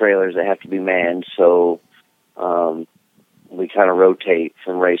 we have the trailers that have to be manned. So we kind of rotate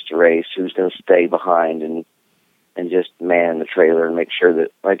from race to race who's going to stay behind and just man the trailer and make sure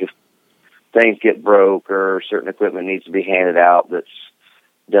that, like, if things get broke or certain equipment needs to be handed out that's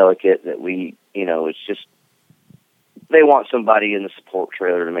delicate, that we, it's just, they want somebody in the support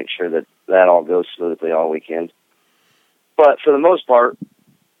trailer to make sure that all goes smoothly all weekend. But for the most part,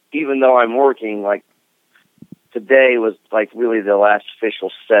 even though I'm working, like, today was, like, really the last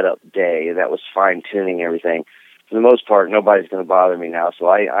official setup day. That was fine-tuning everything. For the most part, nobody's going to bother me now, so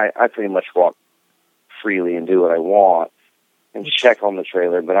I pretty much walk freely and do what I want and check on the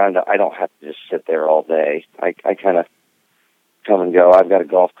trailer, but I don't have to just sit there all day. I kind of come and go. I've got a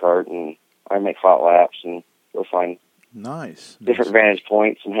golf cart, and I make hot laps and go find different vantage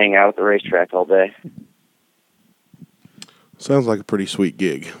points and hang out at the racetrack all day. Sounds like a pretty sweet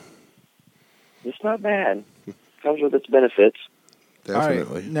gig. It's not bad. Comes with its benefits. Definitely.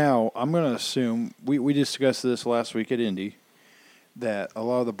 All right, now, I'm going to assume, we discussed this last week at Indy, that a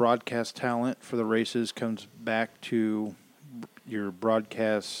lot of the broadcast talent for the races comes back to your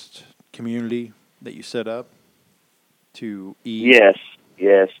broadcast community that you set up to eat.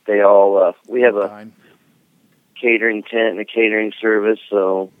 Yes. They all, we have a catering tent and a catering service,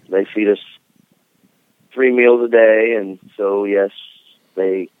 so they feed us 3 meals a day, and so, yes,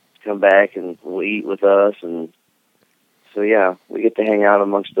 they come back and will eat with us, and so, yeah, we get to hang out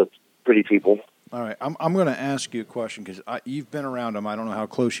amongst the pretty people. All right, I'm going to ask you a question because you've been around them. I don't know how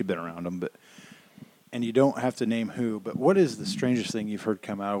close you've been around them, and you don't have to name who, but what is the strangest thing you've heard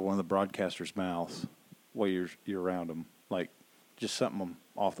come out of one of the broadcasters' mouths while you're around them? Like, just something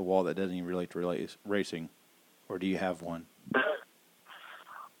off the wall that doesn't even relate to racing, or do you have one?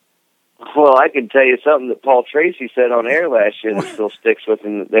 Well, I can tell you something that Paul Tracy said on air last year that still sticks with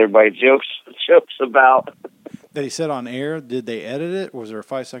him, that everybody jokes about. That he said on air? Did they edit it? Was there a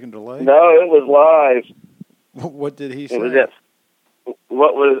 5-second delay? No, it was live. What did he say? It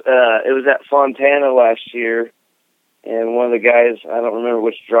was at Fontana last year, and one of the guys, I don't remember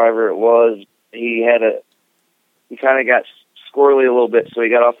which driver it was, he kind of got squirrely a little bit, so he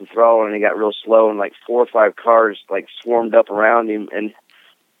got off the throttle and he got real slow, and like 4 or 5 cars like swarmed up around him, and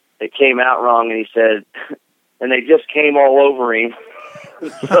it came out wrong, and he said, and they just came all over him. So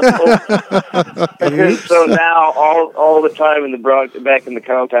now all the time in back in the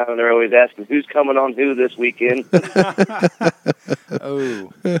compound, they're always asking who's coming on who this weekend.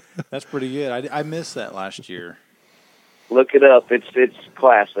 Oh, that's pretty good. I missed that last year. Look it up. It's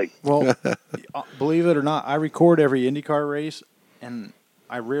classic. Well, believe it or not, I record every IndyCar race, and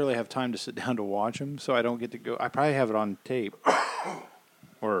I rarely have time to sit down to watch them, so I don't get to go. I probably have it on tape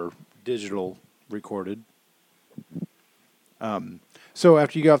or digital recorded. So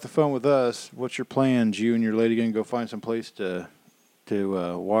after you get off the phone with us, what's your plans? You and your lady going to go find some place to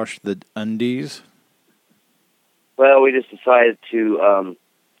wash the undies? Well, we just decided to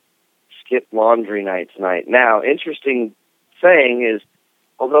skip laundry night tonight. Now, interesting thing is,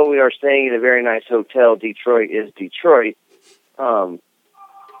 although we are staying in a very nice hotel, Detroit is Detroit. We're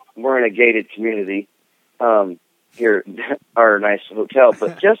in a gated community here at our nice hotel,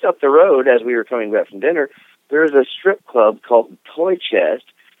 but just up the road, as we were coming back from dinner, there's a strip club called the Toy Chest,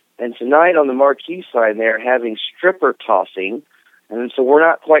 And tonight on the marquee sign, they're having stripper tossing. And so we're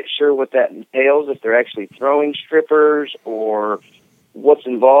not quite sure what that entails, if they're actually throwing strippers or what's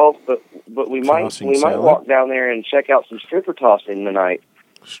involved. But we might walk down there and check out some stripper tossing tonight.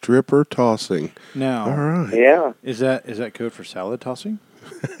 Stripper tossing. Now, all right. Yeah. Is that code for salad tossing?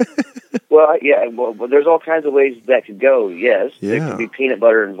 Well, yeah. Well, there's all kinds of ways that could go. Yes, Yeah. there could be peanut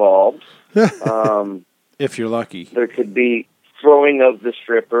butter involved. If you're lucky. There could be throwing of the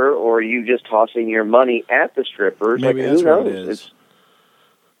stripper, or you just tossing your money at the strippers. Maybe like, that's who what knows? it is.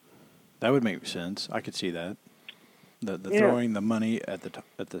 That would make sense. I could see that. The Yeah. throwing the money at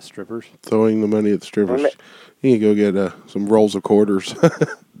the strippers. Throwing the money at the strippers. You can go get some rolls of quarters.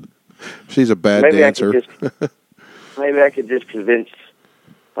 She's a bad dancer. Maybe I could just convince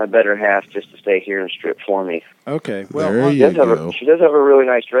my better half just to stay here and strip for me. Okay. Well, there you go. She does have a really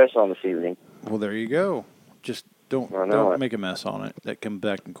nice dress on this evening. Well, there you go. Just don't make a mess on it. That comes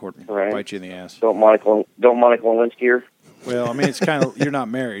back in court and bite you in the ass. Don't Monica Lewinsky her. Well, I mean, it's kind of, you're not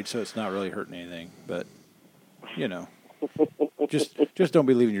married, so it's not really hurting anything. But, you know, just don't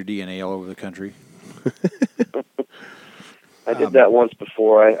be leaving your DNA all over the country. I did that once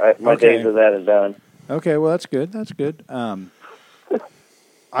before. My days of that is done. Okay, well, that's good. That's good. I'm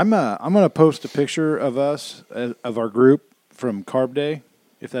gonna post a picture of us of our group from Carb Day,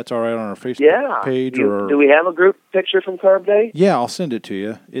 if that's all right, on our Facebook page. Do we have a group picture from Carb Day? Yeah, I'll send it to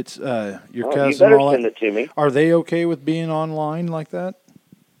you. It's your cousin. You better all send that. it to me. Are they okay with being online like that?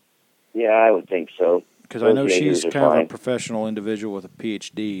 Yeah, I would think so. Because I know Those she's ladies are kind of fine. a professional individual with a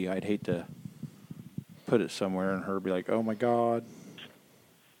PhD. I'd hate to put it somewhere and her be like, "Oh my God."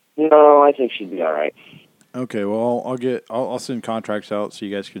 No, I think she'd be all right. Okay, well, I'll send contracts out so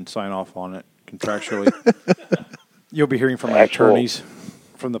you guys can sign off on it contractually. You'll be hearing from my attorneys,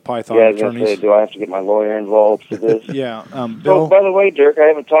 from the Python I was gonna attorneys. say, do I have to get my lawyer involved for this? Yeah, So, Bill. by the way, Dirk, I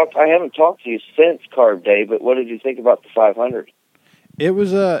haven't talked to you since Carb Day, but what did you think about the 500? It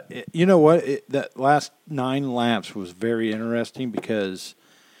was you know what? That last 9 laps was very interesting because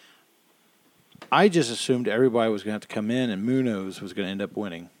I just assumed everybody was going to have to come in and Munoz was going to end up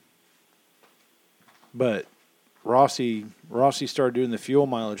winning. But Rossi started doing the fuel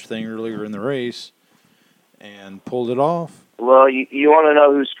mileage thing earlier in the race and pulled it off. Well, you want to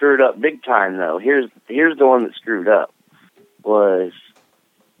know who screwed up big time, though? Here's the one that screwed up. Was,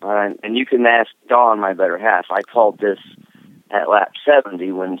 and you can ask Dawn, my better half, I called this at lap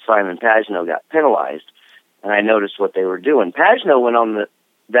 70 when Simon Pagenaud got penalized, and I noticed what they were doing. Pagenaud went on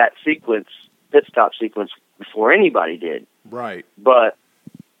that pit stop sequence before anybody did. Right.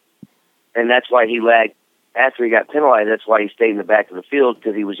 And that's why he lagged after he got penalized. That's why he stayed in the back of the field,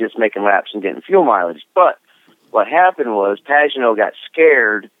 because he was just making laps and getting fuel mileage. But what happened was Pagenaud got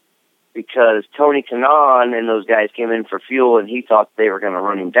scared because Tony Kanaan and those guys came in for fuel, and he thought they were going to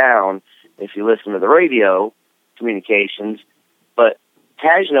run him down if you listen to the radio communications. But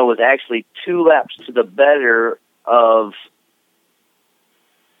Pagenaud was actually 2 laps to the better of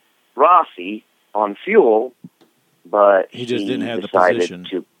Rossi on fuel, but he just didn't have the decided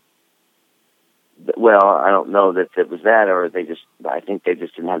position. Well, I don't know that it was that, or I think they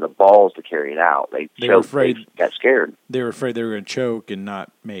just didn't have the balls to carry it out. They were afraid. They got scared. They were afraid they were going to choke and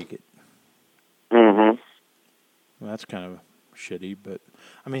not make it. Mm-hmm. Well, that's kind of shitty, but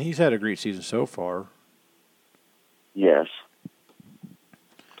I mean, he's had a great season so far. Yes.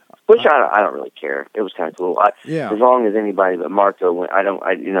 Which I don't really care. It was kind of cool. Yeah. As long as anybody but Marco win, I don't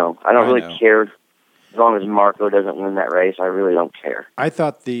really care. As long as Marco doesn't win that race, I really don't care. I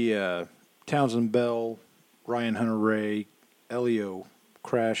thought the Townsend Bell, Ryan Hunter-Ray, Elio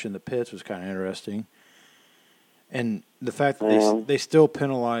crash in the pits was kind of interesting. And the fact that they still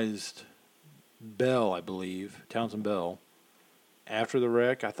penalized Bell, I believe, Townsend Bell, after the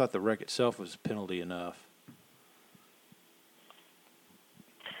wreck. I thought the wreck itself was penalty enough.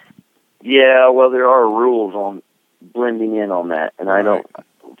 Yeah, well, there are rules on blending in on that, and I don't.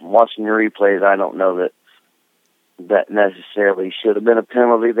 Watching the replays, I don't know that necessarily should have been a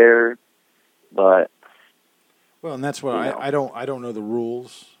penalty there, but. Well, and that's what I don't know the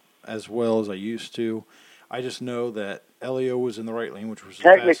rules as well as I used to. I just know that Elio was in the right lane, which was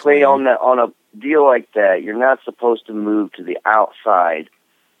technically on a deal like that, you're not supposed to move to the outside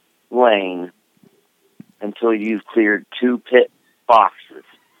lane until you've cleared 2 pit boxes.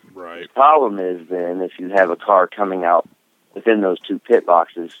 Right. The problem is then if you have a car coming out within those 2 pit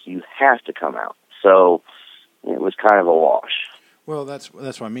boxes, you have to come out. So it was kind of a wash. Well, that's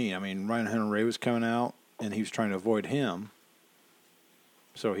what I mean. I mean, Ryan Hunter-Ray was coming out, and he was trying to avoid him.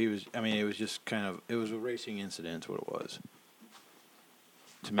 So he was. I mean, it was just kind of. It was a racing incident. Is what it was.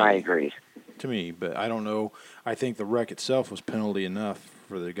 To me, I agree. To me, but I don't know. I think the wreck itself was penalty enough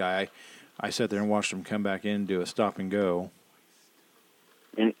for the guy. I sat there and watched him come back in and do a stop and go.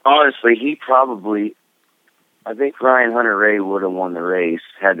 And honestly, I think Ryan Hunter-Reay would have won the race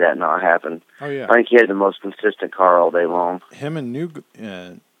had that not happened. Oh, yeah. I think he had the most consistent car all day long. Him and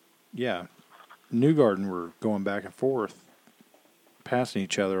Newgarden were going back and forth, passing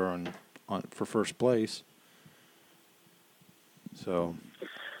each other on for first place. So,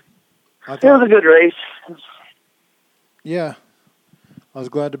 it was a good race. Yeah, I was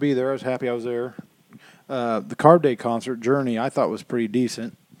glad to be there. I was happy I was there. The Carb Day concert, Journey, I thought was pretty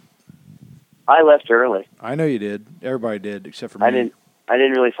decent. I left early. I know you did. Everybody did, except for me. I didn't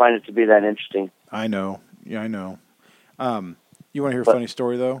really find it to be that interesting. I know. Yeah, I know. You want to hear a funny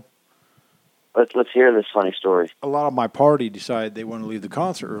story, though? Let's hear this funny story. A lot of my party decided they wanted to leave the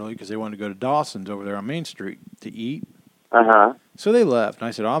concert early because they wanted to go to Dawson's over there on Main Street to eat. Uh-huh. So they left, and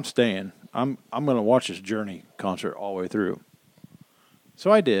I said, I'm staying. I'm going to watch this Journey concert all the way through.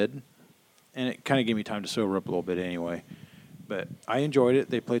 So I did, and it kind of gave me time to sober up a little bit anyway. But I enjoyed it.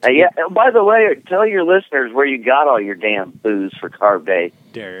 They played some yeah. By the way, tell your listeners where you got all your damn booze for Carb Day.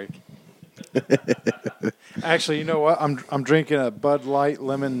 Derek. Actually, you know what? I'm drinking a Bud Light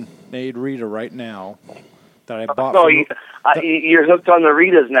Lemonade Rita right now that I bought. Oh, you're hooked on the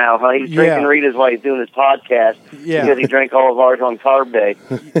Ritas now, huh? He's drinking Ritas while he's doing his podcast because he drank all of ours on Carb Day.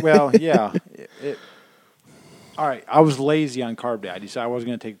 Well, yeah. All right, I was lazy on Carb Day. I decided I wasn't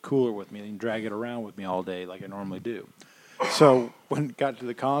going to take a cooler with me and drag it around with me all day like I normally do. So when it got to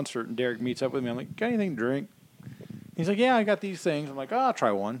the concert and Derek meets up with me, I'm like, got anything to drink? He's like, yeah, I got these things. I'm like, I'll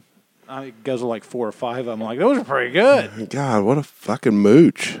try one. I guzzle like 4 or 5 of them. I'm like, those are pretty good. God, what a fucking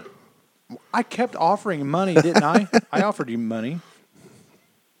mooch. I kept offering money, didn't I? I offered you money.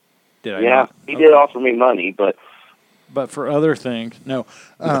 Did I? Yeah, not? He did offer me money, but for other things, no.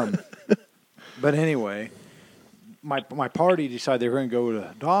 But anyway, my party decided they were going to go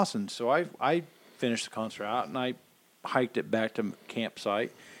to Dawson, so I finished the concert out and I hiked it back to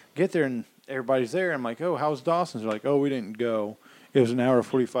campsite. Get there and everybody's there. I'm like, oh, how's Dawson's? They're like, oh, we didn't go. It was an hour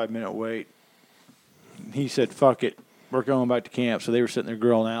 45-minute wait. And he said, fuck it. We're going back to camp. So they were sitting there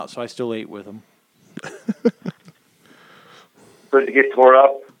grilling out, so I still ate with them. Did you get tore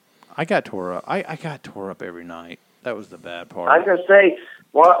up? I got tore up. I got tore up every night. That was the bad part. I was going to say,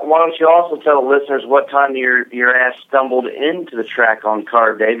 why don't you also tell the listeners what time your ass stumbled into the track on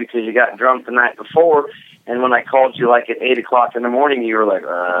Carb Day because you got drunk the night before, and when I called you like at 8 o'clock in the morning, you were like,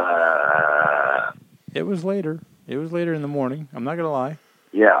 It was later. It was later in the morning. I'm not going to lie.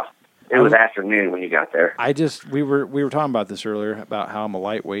 Yeah. It was afternoon when you got there. We were talking about this earlier, about how I'm a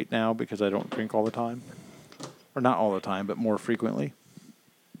lightweight now because I don't drink all the time. Or not all the time, but more frequently.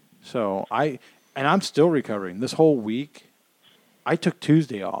 So I'm still recovering. This whole week, I took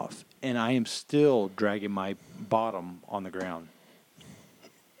Tuesday off, and I am still dragging my bottom on the ground.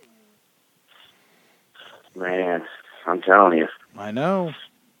 Man, I'm telling you. I know.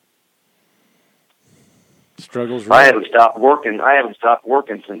 Struggles. Real. I haven't stopped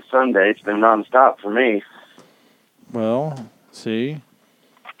working since Sunday. It's been nonstop for me. Well, see,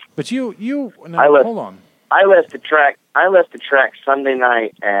 but hold on. I left the track Sunday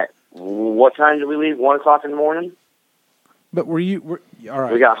night at what time did we leave? 1 o'clock in the morning. But were all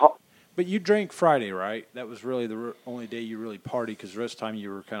right? We got. But you drank Friday, right? That was really the only day you really partied because the rest of the time you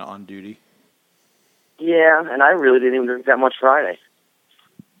were kind of on duty. Yeah, and I really didn't even drink that much Friday.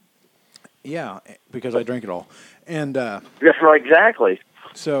 Yeah, because I drank it all, and exactly.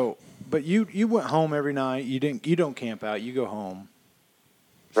 So, but you went home every night. You don't camp out. You go home,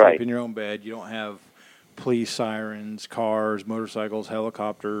 right? Sleep in your own bed. You don't have police sirens, cars, motorcycles,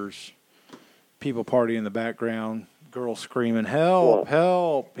 helicopters, people partying in the background, girls screaming, "Help!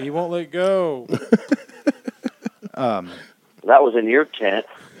 Help! He won't let go." That was in your tent.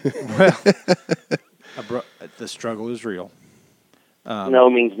 Well, the struggle is real. No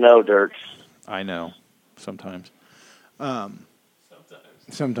means no, Dirk. I know. Sometimes.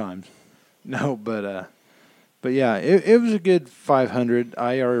 Sometimes. No, but yeah, it was a good 500.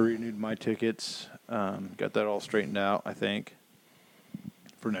 I already renewed my tickets. Got that all straightened out, I think,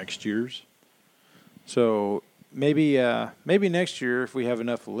 for next year's. So maybe next year, if we have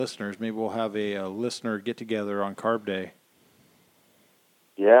enough listeners, maybe we'll have a listener get together on Carb Day.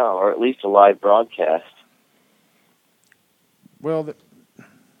 Yeah, or at least a live broadcast. Well,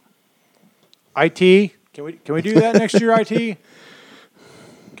 IT, can we do that next year? IT,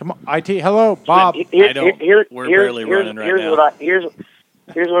 come on, IT. Hello, Bob. We're barely running right now. Here's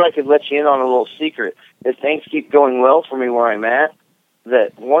what I could let you in on, a little secret. If things keep going well for me where I'm at,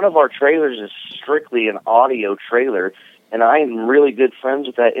 that one of our trailers is strictly an audio trailer, and I'm really good friends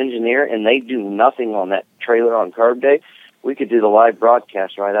with that engineer, and they do nothing on that trailer on Carb Day. we could do the live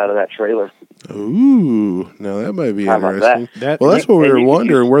broadcast right out of that trailer. Ooh, now that might be How about interesting. that? Well, that's what we And were you could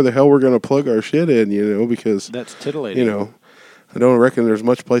wondering, where the hell we're going to plug our shit in, because That's titillating. I don't reckon there's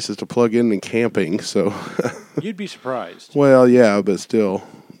much places to plug in camping. So, You'd be surprised. well, yeah, but still,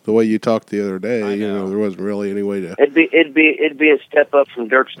 the way you talked the other day, I know. there wasn't really any way to. It'd be a step up from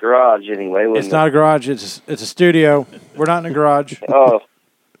Dirk's garage anyway. Wouldn't It's not a garage. It's a studio. We're not in a garage.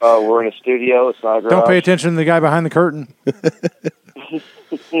 Oh, we're in a studio. It's not a garage. Don't pay attention to the guy behind the curtain.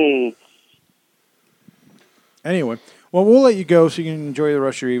 Anyway, well, we'll let you go so you can enjoy the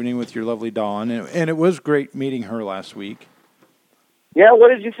rest of your evening with your lovely Dawn. And it was great meeting her last week. Yeah, what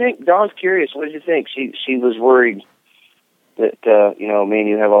did you think? Dawn's curious. What did you think? She was worried that me and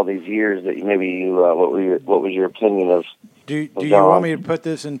you have all these years that maybe you what was your opinion of? Do you want me to put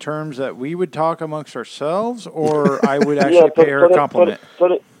this in terms that we would talk amongst ourselves, or I would actually pay her a compliment?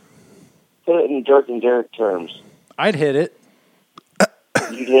 Put it in Dirk and Derek terms. I'd hit it.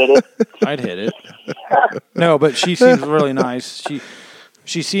 You did it. I'd hit it. No, but she seems really nice.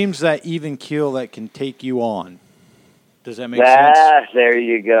 She seems that even keel that can take you on. Does that make sense? There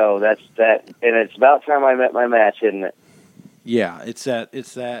you go. That's that, and it's about time I met my match, isn't it? Yeah, it's that.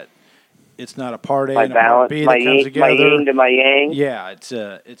 It's not a part A My and a part balance, B my that comes yin, together. my yin to my yang. Yeah, it's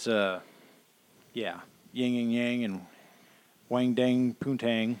a yin and yang and wang dang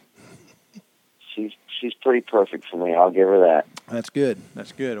poontang. She's pretty perfect for me. I'll give her that. That's good.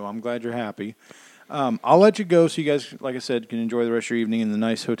 Well, I'm glad you're happy. I'll let you go so you guys, like I said, can enjoy the rest of your evening in the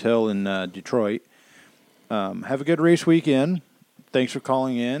nice hotel in Detroit. Have a good race weekend. Thanks for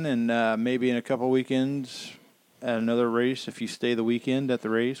calling in, and maybe in a couple weekends at another race, if you stay the weekend at the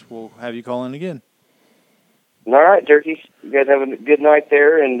race, we'll have you call in again. All right, Turkey. You guys have a good night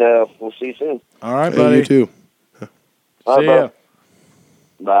there, and we'll see you soon. All right, Hey, buddy. you too. See ya.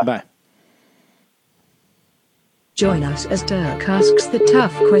 Bye. Bye. Join us as Dirk asks the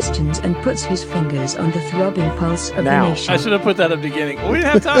tough questions and puts his fingers on the throbbing pulse of Now. the nation. I should have put that at the beginning. We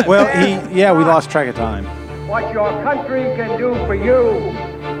didn't have time. Well, we lost track of time. What your country can do for you,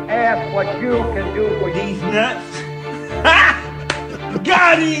 ask what you can do for these nuts.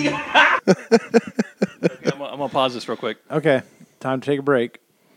 Got him! Okay, I'm going to pause this real quick. Okay, time to take a break.